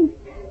 and if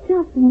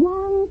just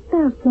one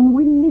person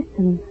will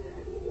listen,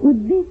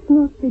 would this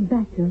not be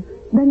better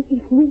than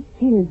if we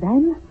kill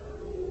them?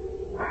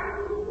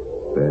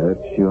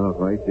 Perhaps you are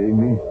right,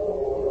 Amy.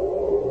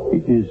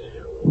 It is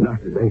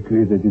not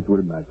likely that it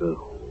will matter.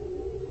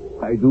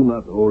 I do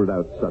not hold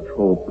out such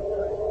hope.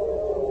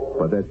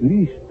 But at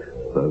least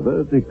the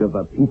verdict of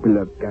the people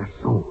of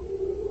Gasson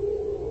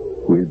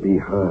will be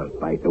heard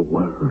by the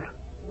world.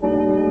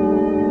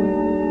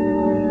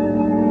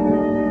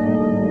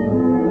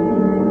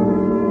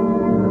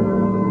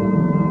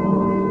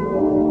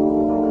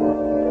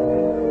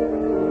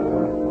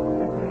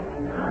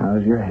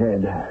 How's your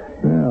head?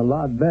 Well, a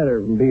lot better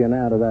than being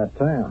out of that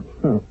town.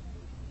 Huh.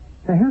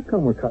 Hey, how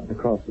come we're cutting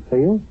across the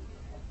field?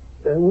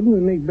 Wouldn't we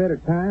make better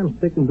time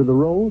sticking to the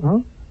road, huh?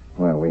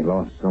 Well, we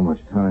lost so much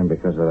time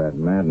because of that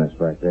madness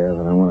back there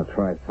that I want to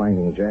try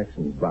finding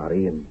Jackson's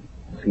body and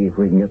see if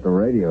we can get the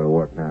radio to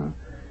work now.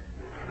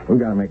 We've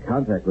got to make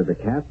contact with the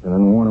captain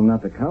and warn him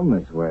not to come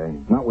this way.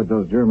 Not with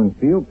those German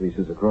field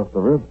pieces across the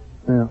river.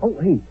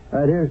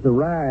 There's the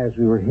rise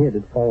we were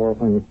headed for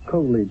when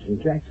Coolidge and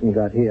Jackson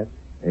got hit.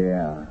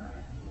 Yeah.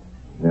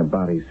 Their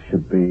bodies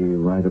should be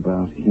right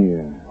about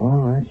here.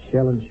 Oh, that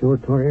shelling sure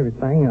tore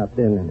everything up,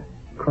 didn't it?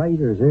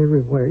 Craters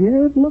everywhere.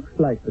 Yeah, it looks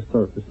like the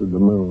surface of the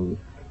moon.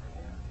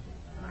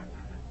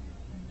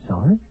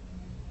 Sorry?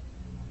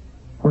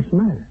 What's the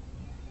matter?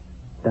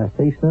 Did I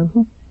say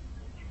something?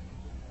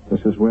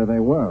 This is where they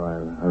were.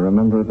 I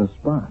remember the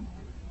spot.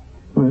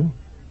 Well,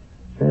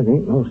 there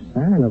ain't no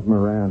sign of them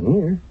around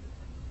here.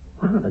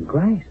 Wow, the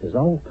grass is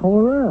all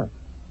tore up.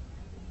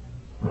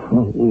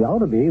 Well, we ought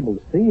to be able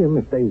to see them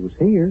if they was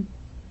here.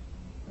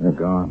 They're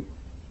gone.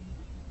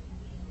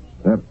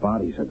 Their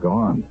bodies are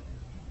gone.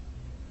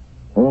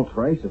 All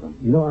trace of them.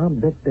 You know, I'll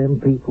bet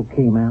them people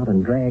came out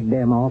and dragged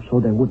them off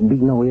so there wouldn't be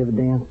no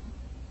evidence.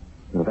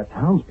 Well, the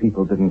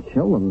townspeople didn't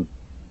kill them.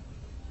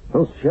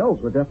 Those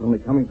shells were definitely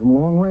coming from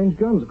long-range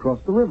guns across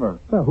the river.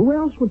 Well, who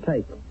else would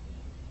take them?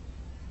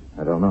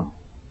 I don't know.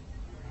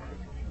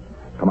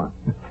 Come on.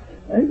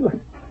 Hey,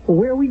 look,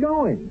 where are we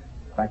going?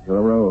 Back to the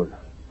road.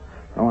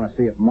 I want to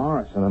see if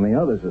Morrison and the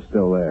others are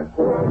still there.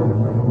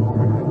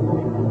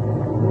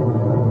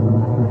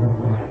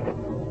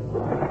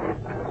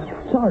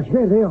 Sarge,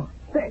 there they are.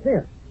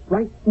 There.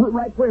 Right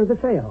where they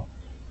fell.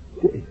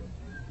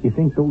 You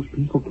think those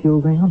people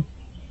killed them?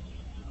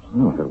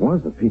 Oh, if it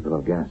was the people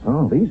of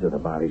Gaston, these are the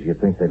bodies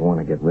you'd think they'd want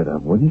to get rid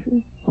of, wouldn't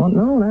you? Oh,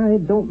 no,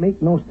 it don't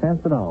make no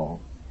sense at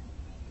all.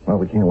 Well,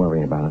 we can't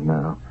worry about it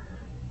now.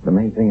 The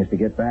main thing is to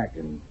get back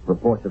and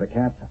report to the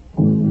captain.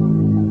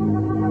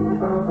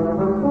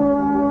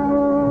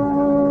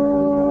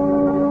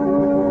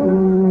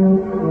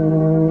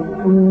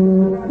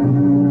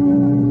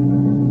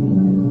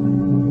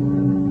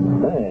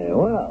 Hey,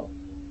 well,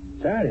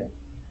 Sergeant.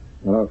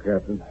 Hello,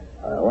 Captain.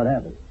 What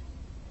happened?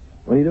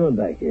 What are you doing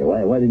back here?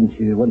 Why didn't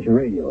you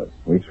radio us?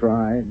 We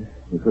tried.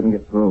 We couldn't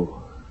get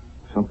through.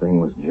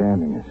 Something was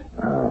jamming us.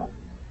 Oh.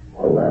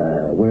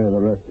 Well, where are the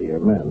rest of your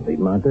men?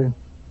 Piedmonter?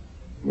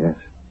 Yes.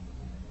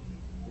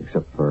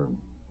 Except for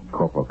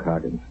Corporal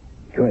Coggins.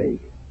 Craig,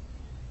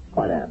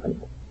 what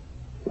happened?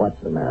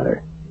 What's the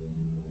matter?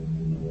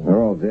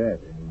 They're all dead.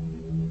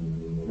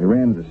 We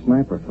ran into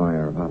sniper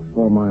fire about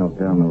 4 miles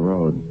down the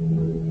road.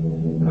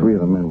 3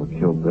 of the men were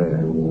killed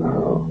there.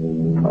 Oh.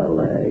 Well,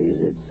 is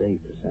it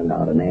safe to send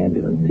out an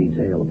ambulance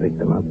detail to pick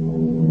them up?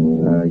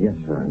 Yes,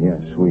 sir.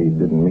 Yes, we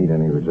didn't meet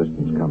any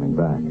resistance coming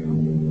back.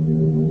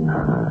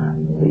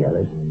 The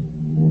others?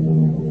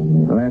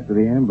 Well, after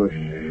the ambush,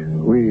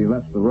 we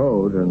left the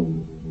road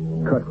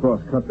and cut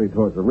cross-country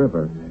towards the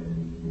river.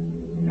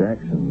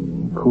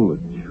 Jackson and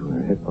Coolidge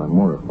were hit by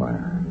mortar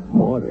fire.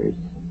 Mortars?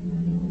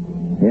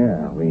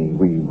 Yeah, we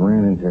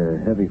ran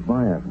into heavy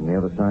fire from the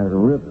other side of the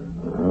river.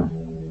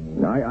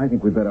 I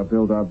think we better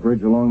build our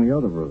bridge along the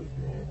other route.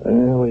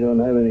 Well, we don't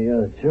have any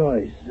other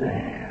choice.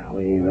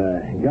 We've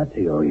got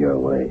to go your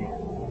way.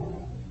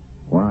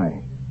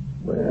 Why?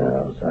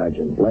 Well,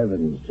 Sergeant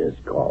Blevins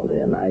just called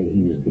in.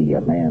 He's the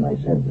man I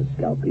sent to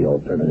scout the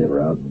alternative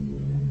route.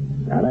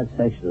 Now, that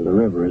section of the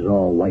river is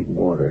all white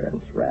water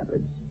and it's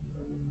rapids.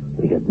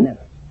 We could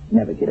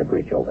never get a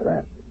bridge over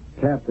that.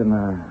 Captain,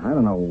 I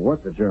don't know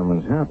what the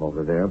Germans have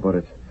over there, but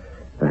it's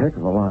a heck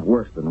of a lot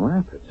worse than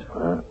rapids.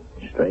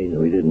 Strange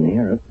we didn't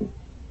hear it.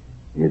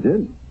 You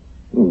did?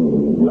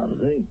 Not a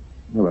thing.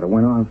 Well, but it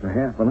went on for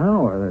half an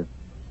hour.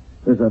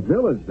 There's a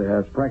village there.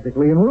 It's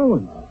practically in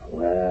ruins.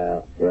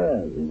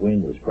 The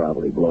wind was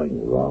probably blowing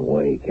the wrong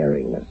way,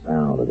 carrying the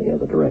sound in the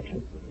other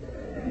direction.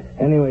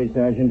 Anyway,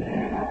 Sergeant,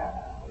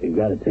 we've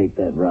got to take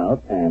that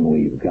route, and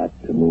we've got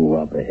to move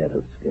up ahead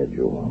of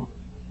schedule.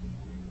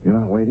 You're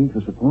not waiting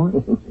for support?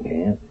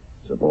 Can't.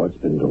 Support's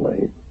been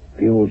delayed.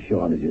 Fuel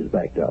shortages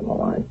back down the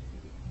line.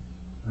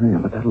 Yeah,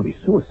 but that'll be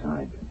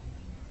suicide.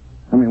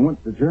 I mean, once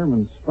the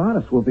Germans spot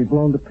us, we'll be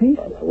blown to pieces.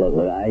 Look,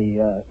 I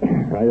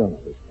don't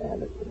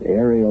understand it. The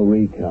aerial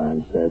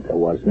recon said there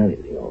wasn't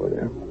anything over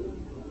there.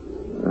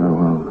 Oh,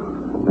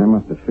 well, they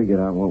must have figured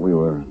out what we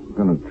were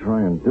going to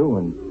try and do,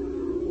 and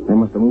they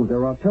must have moved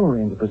their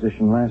artillery into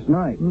position last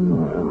night.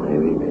 Well,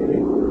 maybe.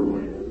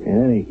 In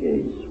any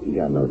case, we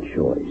got no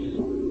choice.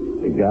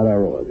 We got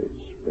our orders.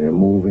 We're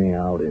moving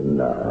out in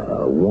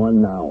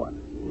 1 hour.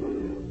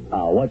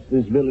 What's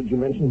this village you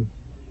mentioned?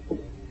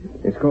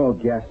 It's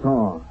called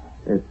Gaston.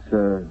 It's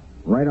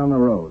right on the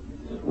road.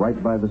 It's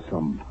right by the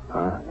Somme.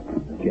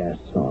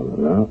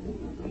 Gaston, no?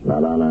 It's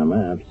not on our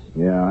maps.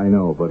 Yeah, I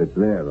know, but it's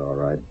there, all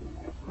right.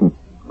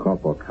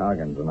 Corporal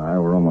Coggins and I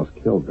were almost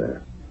killed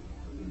there.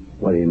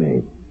 What do you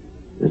mean?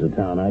 Is the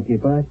town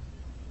occupied?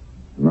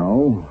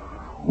 No,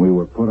 we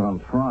were put on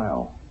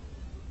trial.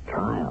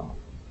 Trial?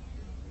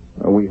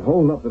 We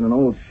holed up in an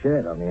old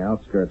shed on the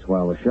outskirts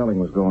while the shelling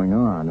was going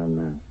on,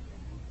 and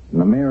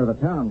the mayor of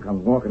the town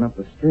comes walking up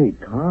the street,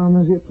 calm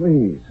as you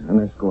please, and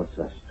escorts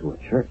us to a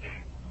church.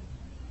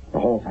 The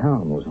whole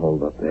town was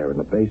holed up there in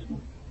the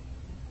basement.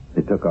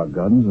 They took our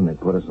guns and they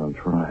put us on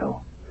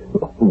trial.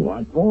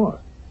 What for?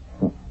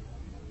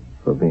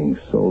 For being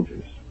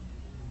soldiers.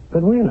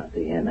 But we're not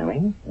the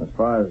enemy. As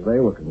far as they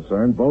were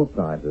concerned, both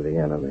sides are the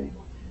enemy.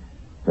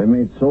 They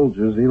made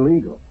soldiers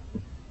illegal.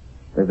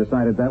 They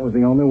decided that was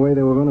the only way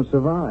they were going to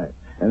survive.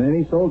 And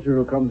any soldier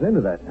who comes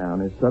into that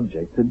town is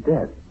subject to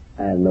death.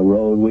 And the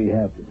road we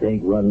have to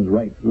take runs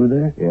right through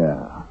there?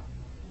 Yeah.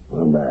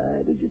 Well,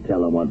 did you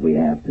tell them what we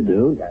have to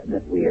do?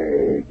 That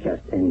we're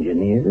just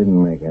engineers?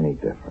 Didn't make any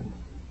difference.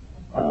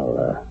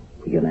 Well,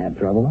 we gonna have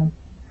trouble then?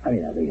 I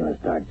mean, are they gonna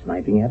start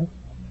sniping at us?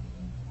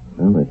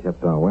 Well, they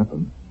kept our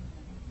weapons.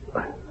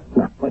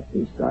 Now,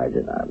 listen,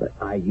 Sergeant,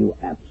 are you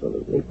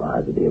absolutely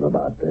positive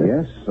about this?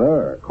 Yes,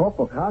 sir.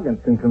 Corporal Coggins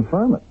can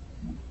confirm it.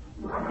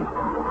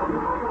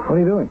 What are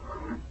you doing?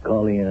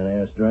 Calling in an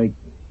airstrike.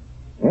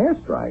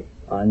 Airstrike?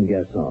 On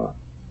Gaston.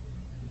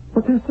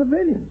 But they're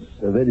civilians.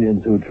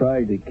 Civilians who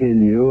tried to kill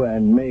you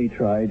and may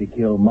try to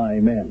kill my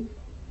men.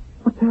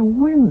 But they're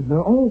women.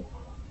 They're old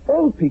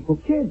people,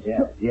 kids.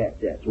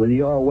 Yes. With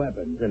your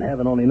weapons and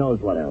heaven only knows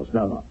what else.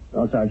 No,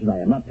 Sergeant, I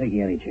am not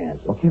taking any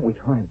chances. Well, can't we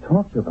try and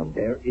talk to them?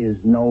 There is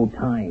no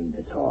time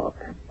to talk.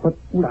 But...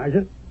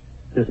 Sergeant,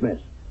 dismiss.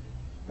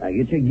 Now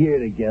get your gear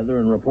together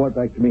and report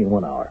back to me in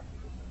 1 hour.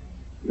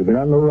 You've been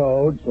on the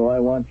road, so I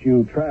want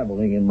you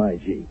traveling in my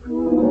Jeep.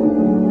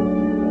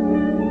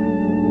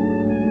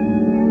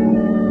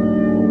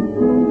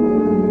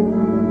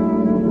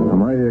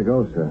 I'm ready to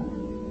go, sir.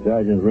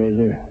 Sergeant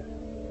Razor,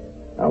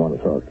 I want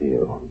to talk to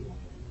you.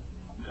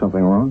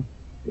 Something wrong?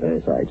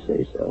 Yes, I'd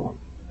say so.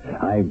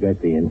 I've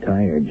got the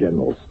entire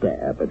general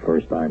staff at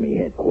 1st Army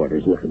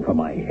headquarters looking for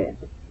my head.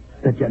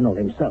 The general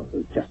himself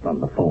is just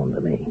on the phone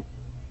to me.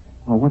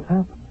 Well, what's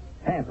happened?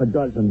 Half a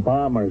dozen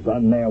bombers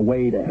on their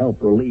way to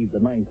help relieve the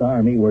 9th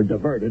Army were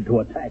diverted to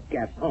attack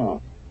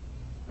Gaston.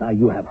 Now,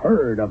 you have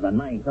heard of the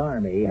 9th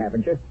Army,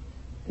 haven't you?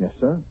 Yes,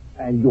 sir.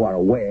 And you are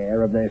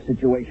aware of their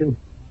situation?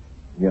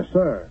 Yes,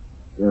 sir.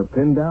 They're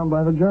pinned down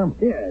by the Germans.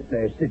 Yes,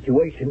 their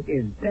situation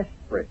is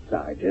desperate,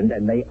 Sergeant,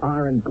 and they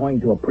aren't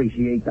going to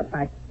appreciate the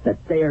fact that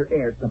their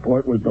air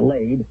support was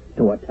delayed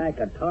to attack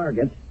a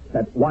target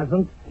that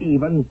wasn't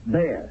even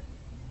there.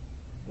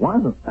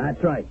 Wasn't?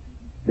 That's right.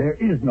 There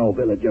is no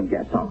village of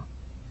Gaston.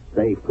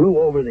 They flew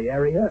over the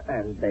area,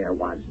 and there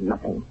was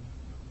nothing.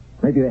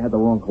 Maybe they had the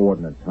wrong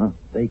coordinates, huh?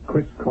 They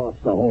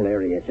crisscrossed the whole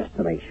area just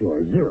to make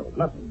sure. Zero,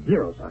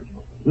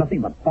 Sergeant.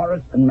 Nothing but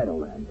forest and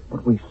meadowland.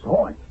 But we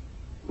saw it.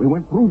 We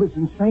went through this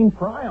insane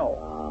trial.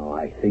 Oh,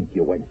 I think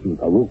you went through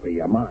the roof of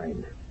your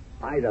mind.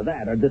 Either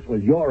that or this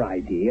was your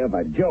idea of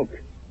a joke.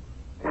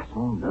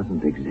 Gaston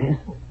doesn't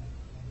exist.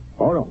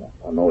 Oh,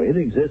 no, it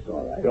exists,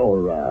 all right.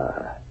 Or,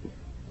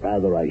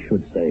 rather, I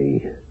should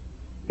say,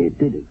 it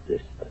did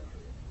exist.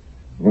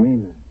 You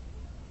mean the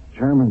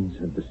Germans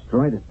had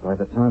destroyed it by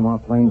the time our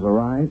planes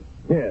arrived?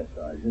 Yes,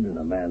 Sergeant, in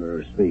a manner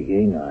of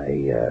speaking,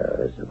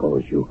 I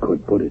suppose you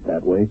could put it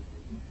that way.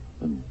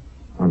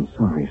 I'm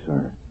sorry,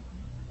 sir.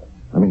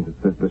 I mean,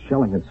 the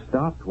shelling had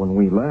stopped when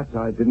we left.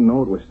 I didn't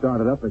know it was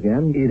started up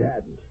again. It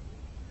hadn't.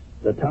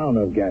 The town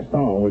of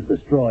Gaston was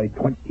destroyed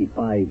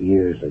 25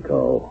 years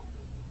ago.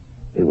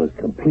 It was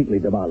completely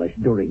demolished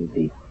during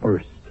the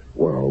First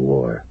World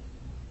War.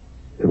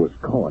 It was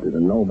caught in a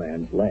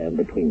no-man's land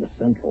between the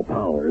Central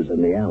Powers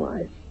and the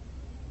Allies.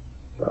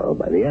 So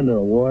by the end of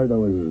the war, there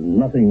was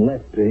nothing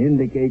left to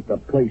indicate the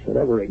place had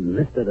ever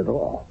existed at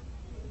all.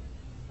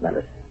 Not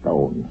a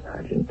stone,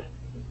 Sergeant.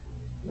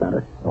 Not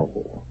a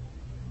soul.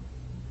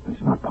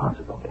 It's not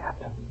possible,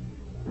 Captain.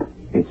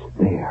 It's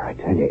there, I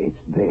tell you,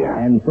 it's there.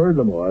 And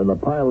furthermore, the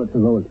pilots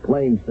of those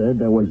planes said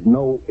there was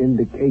no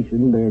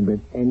indication there had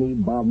been any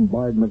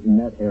bombardment in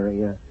that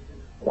area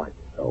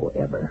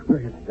whatsoever.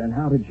 Really? Then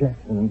how did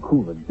Jackson and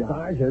Cooler die?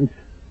 Sergeant,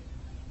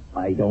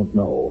 I don't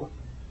know.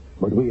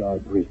 But we are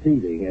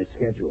proceeding as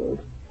scheduled.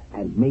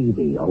 And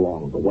maybe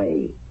along the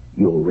way,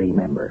 you'll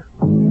remember.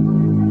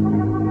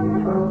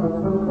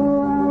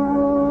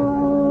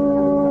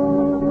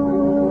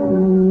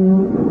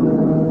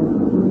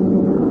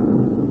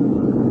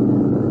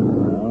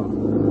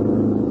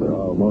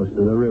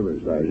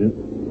 Sergeant.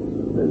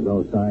 There's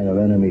no sign of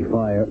enemy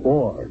fire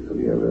or to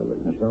your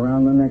village. It's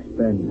around the next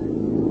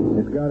bend.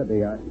 It's got to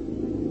be. I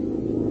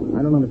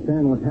don't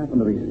understand what happened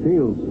to these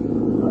fields.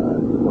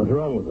 What's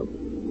wrong with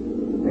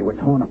them? They were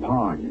torn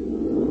apart.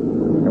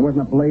 There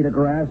wasn't a blade of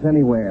grass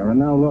anywhere, and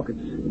now look,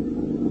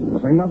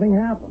 it's like nothing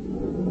happened.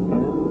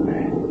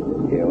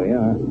 Here we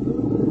are.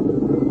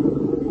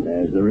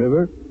 There's the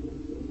river,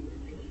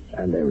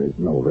 and there is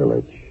no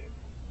village.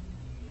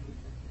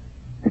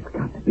 It's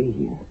got to be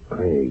here.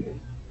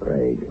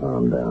 Craig,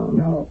 calm down.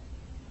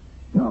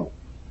 No.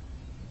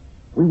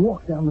 We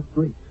walked down the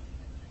street.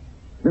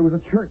 There was a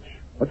church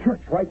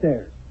right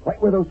there, right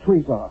where those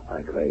trees are.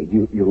 Craig,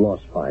 you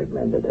lost 5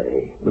 men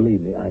today.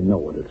 Believe me, I know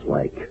what it's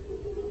like.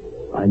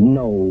 I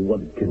know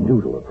what it can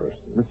do to a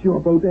person. Monsieur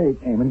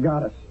Baudet came and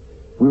got us.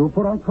 We were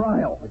put on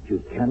trial. But you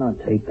cannot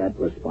take that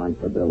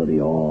responsibility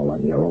all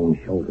on your own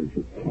shoulders.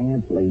 You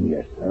can't blame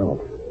yourself.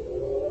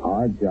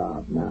 Our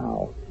job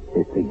now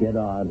is to get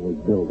on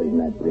with building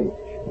that bridge.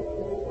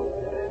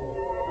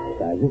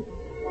 Sergeant?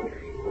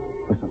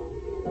 Listen.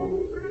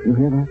 You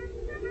hear that?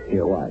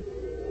 Hear what?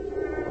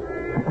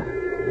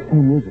 The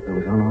same music that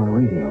was on our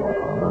radio.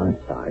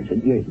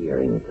 Sergeant, you're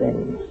hearing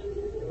things.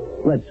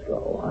 Let's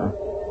go, huh?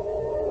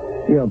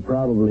 You'll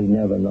probably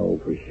never know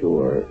for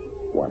sure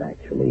what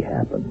actually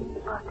happened.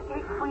 But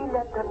if we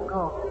let them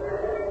go,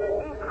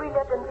 if we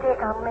let them take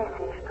our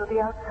message to the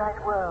outside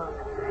world,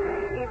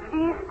 if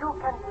these two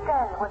can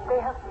tell what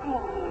they have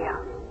seen here.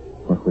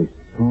 What we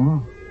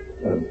saw?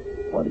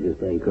 What do you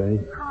say, Craig?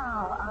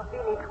 How our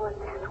village was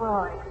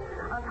destroyed,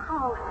 and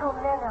how so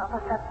many of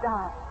us have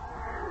died.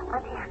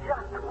 And if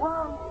just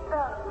one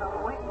person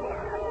will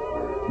listen.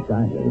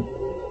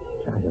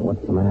 Sergeant,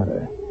 what's the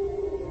matter?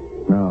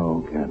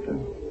 No, Captain.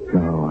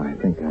 No, I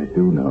think I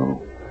do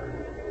know.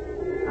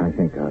 I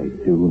think I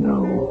do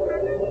know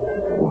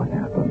what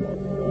happened.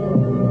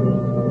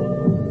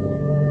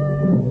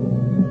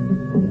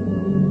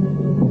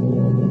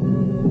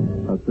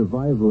 A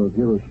survivor of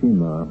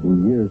Hiroshima,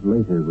 who years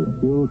later was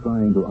still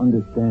trying to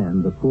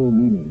understand the full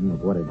meaning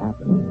of what had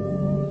happened,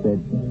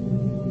 said,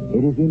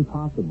 "It is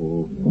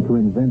impossible to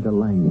invent a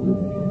language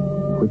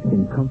which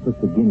can comfort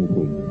the guinea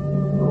pigs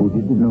who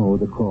didn't know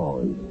the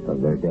cause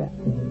of their death."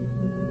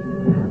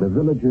 The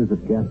villagers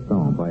of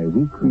Gaston, by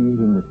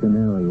recreating the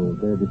scenario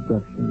of their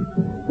destruction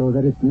so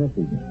that its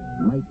message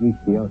might reach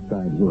the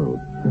outside world,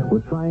 were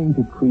trying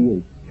to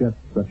create just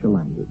such a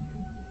language.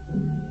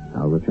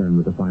 I'll return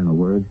with the final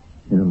word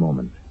in a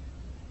moment.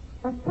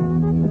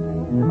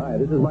 Hi,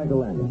 this is Michael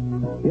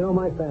Landon. You know,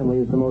 my family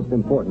is the most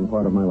important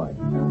part of my life.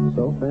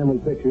 So family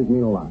pictures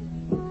mean a lot.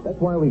 That's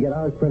why we get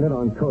ours printed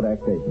on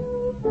Kodak paper.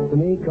 To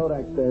me,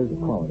 Kodak says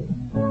quality.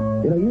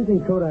 You know,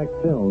 using Kodak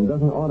film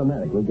doesn't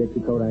automatically get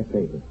you Kodak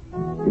paper.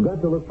 You've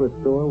got to look for a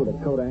store with a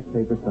Kodak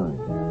paper sign.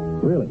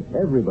 Really,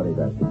 everybody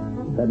does.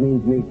 That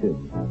means me, too.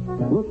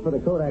 Look for the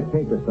Kodak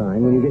paper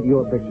sign when you get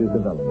your pictures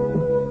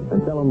developed.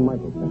 And tell them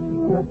Michael sent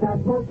you.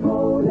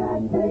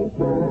 Kodak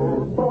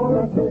paper for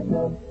a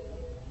business.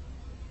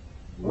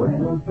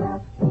 Reynolds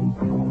Wrap.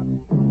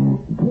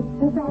 It's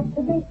the wrap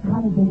that makes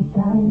holiday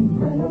shine.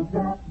 Reynolds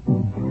Wrap.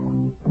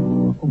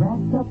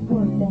 Wraps up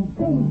work and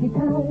saves you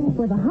time.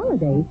 For the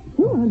holidays,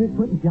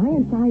 200-foot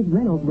giant-sized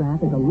Reynolds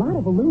Wrap is a lot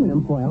of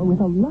aluminum foil with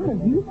a lot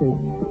of uses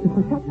to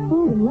protect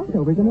food and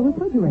leftovers in the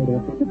refrigerator,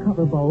 to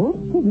cover bowls,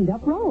 to heat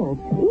up rolls,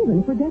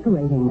 even for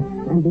decorating.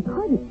 And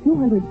because it's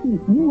 200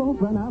 feet, you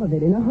won't run out of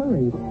it in a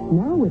hurry.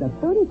 Now with a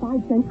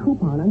 35-cent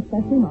coupon on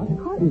specially marked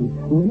cartons.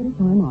 Limited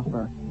time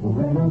offer.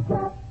 Reynolds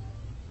Wrap.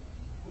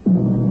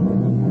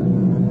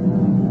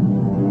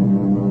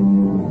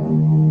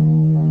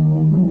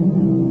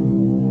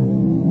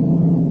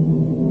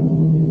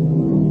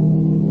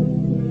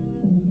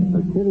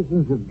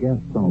 Citizens of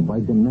Gaston, by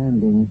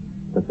demanding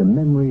that the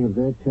memory of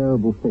their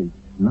terrible fate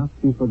not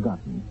be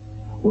forgotten,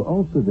 were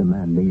also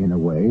demanding in a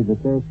way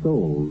that their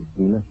souls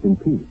be left in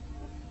peace.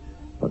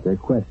 But their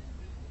quest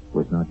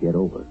was not yet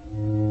over.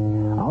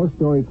 Our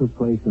story took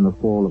place in the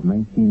fall of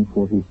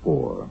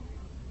 1944.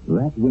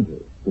 That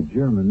winter, the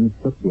Germans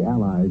took the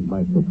Allies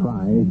by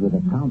surprise with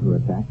a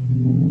counterattack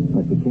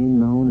that became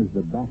known as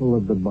the Battle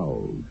of the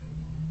Bulge.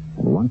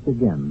 And once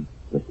again,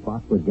 the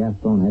spot where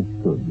Gaston had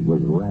stood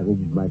was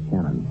ravaged by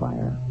cannon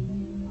fire.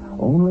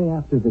 Only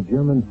after the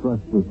German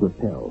thrust was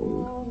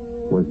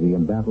repelled was the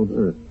embattled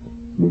earth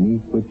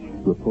beneath which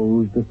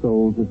reposed the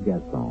souls of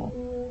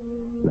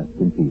Gaston left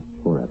in peace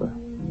forever.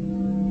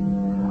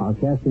 Our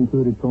cast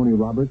included Tony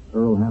Roberts,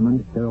 Earl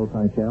Hammond, Carol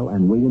Teitel,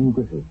 and William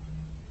Griffith.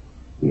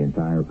 The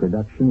entire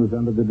production was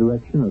under the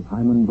direction of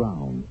Hyman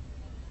Brown.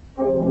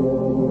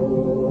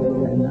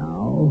 And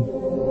now,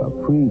 a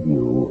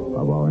preview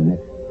of our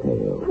next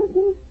tale.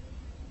 Cousin,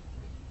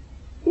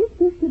 if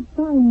you should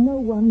find no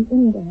one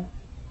in there,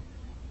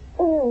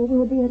 all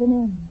will be at an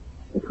end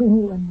between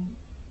you and me.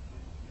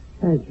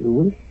 As you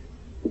wish.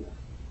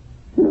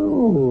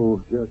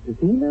 No,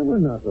 Josephina will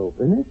not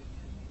open it.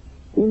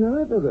 In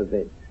either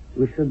event,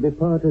 we should be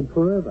parted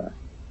forever.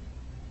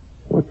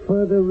 What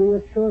further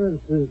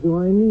reassurances do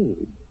I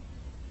need?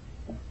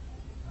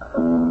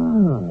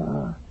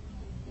 Ah,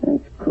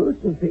 that's good.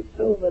 crucifix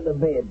over the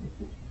bed.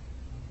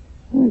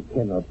 I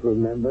cannot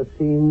remember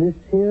seeing this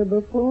here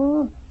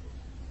before.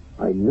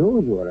 I know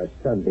you are a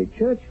Sunday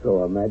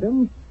churchgoer,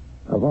 madam.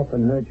 I've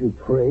often heard you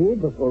pray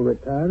before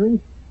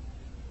retiring.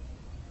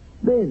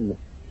 Then,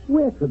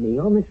 swear to me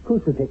on this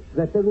crucifix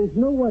that there is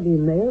no one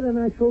in there, and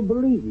I shall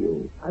believe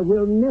you. I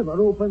will never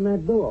open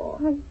that door.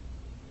 I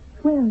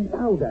swear it.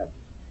 Louder.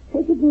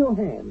 Take it in your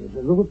hands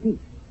and repeat.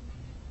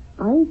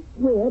 I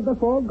swear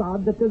before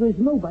God that there is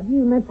nobody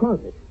in that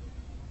closet.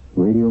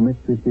 Radio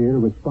Mystery Theater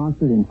was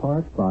sponsored in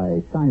part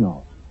by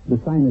Sign-Off, the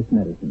sinus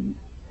medicines,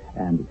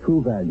 and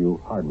True Value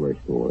hardware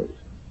stores.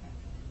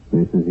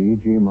 This is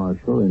E.G.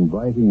 Marshall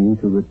inviting you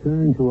to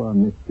return to our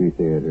Mystery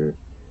Theater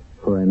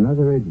for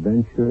another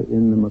adventure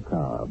in the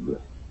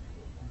macabre.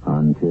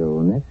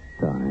 Until next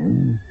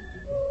time,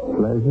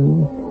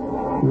 pleasant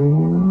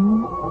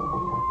dreams.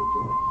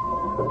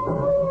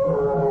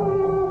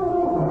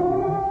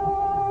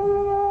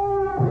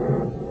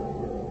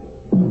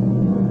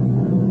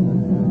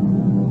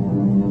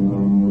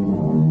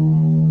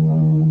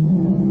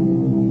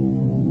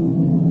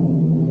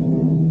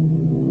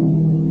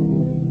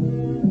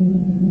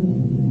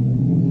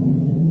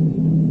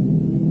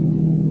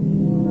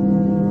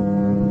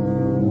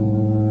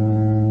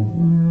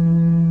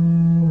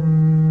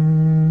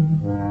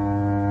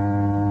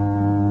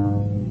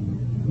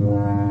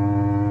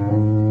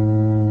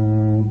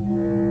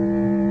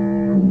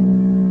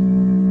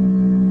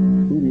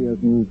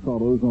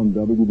 On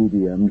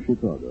WBBM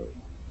Chicago.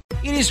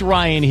 It is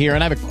Ryan here,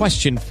 and I have a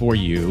question for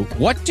you.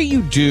 What do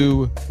you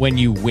do when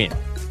you win?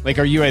 Like,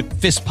 are you a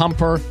fist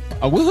pumper,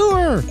 a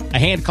woohooer, a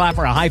hand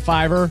clapper, a high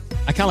fiver?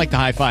 I kind of like the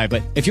high five,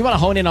 but if you want to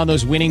hone in on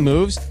those winning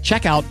moves,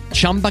 check out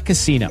Chumba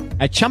Casino.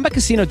 At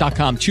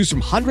ChumbaCasino.com, choose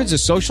from hundreds of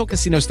social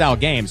casino-style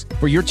games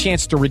for your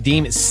chance to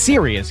redeem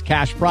serious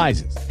cash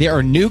prizes. There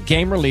are new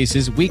game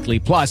releases weekly,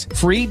 plus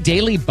free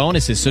daily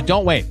bonuses. So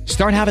don't wait.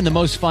 Start having the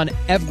most fun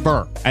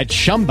ever at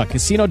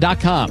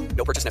ChumbaCasino.com.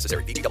 No purchase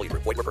necessary. VGW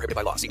Group. Void where prohibited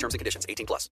by law. See terms and conditions. 18+.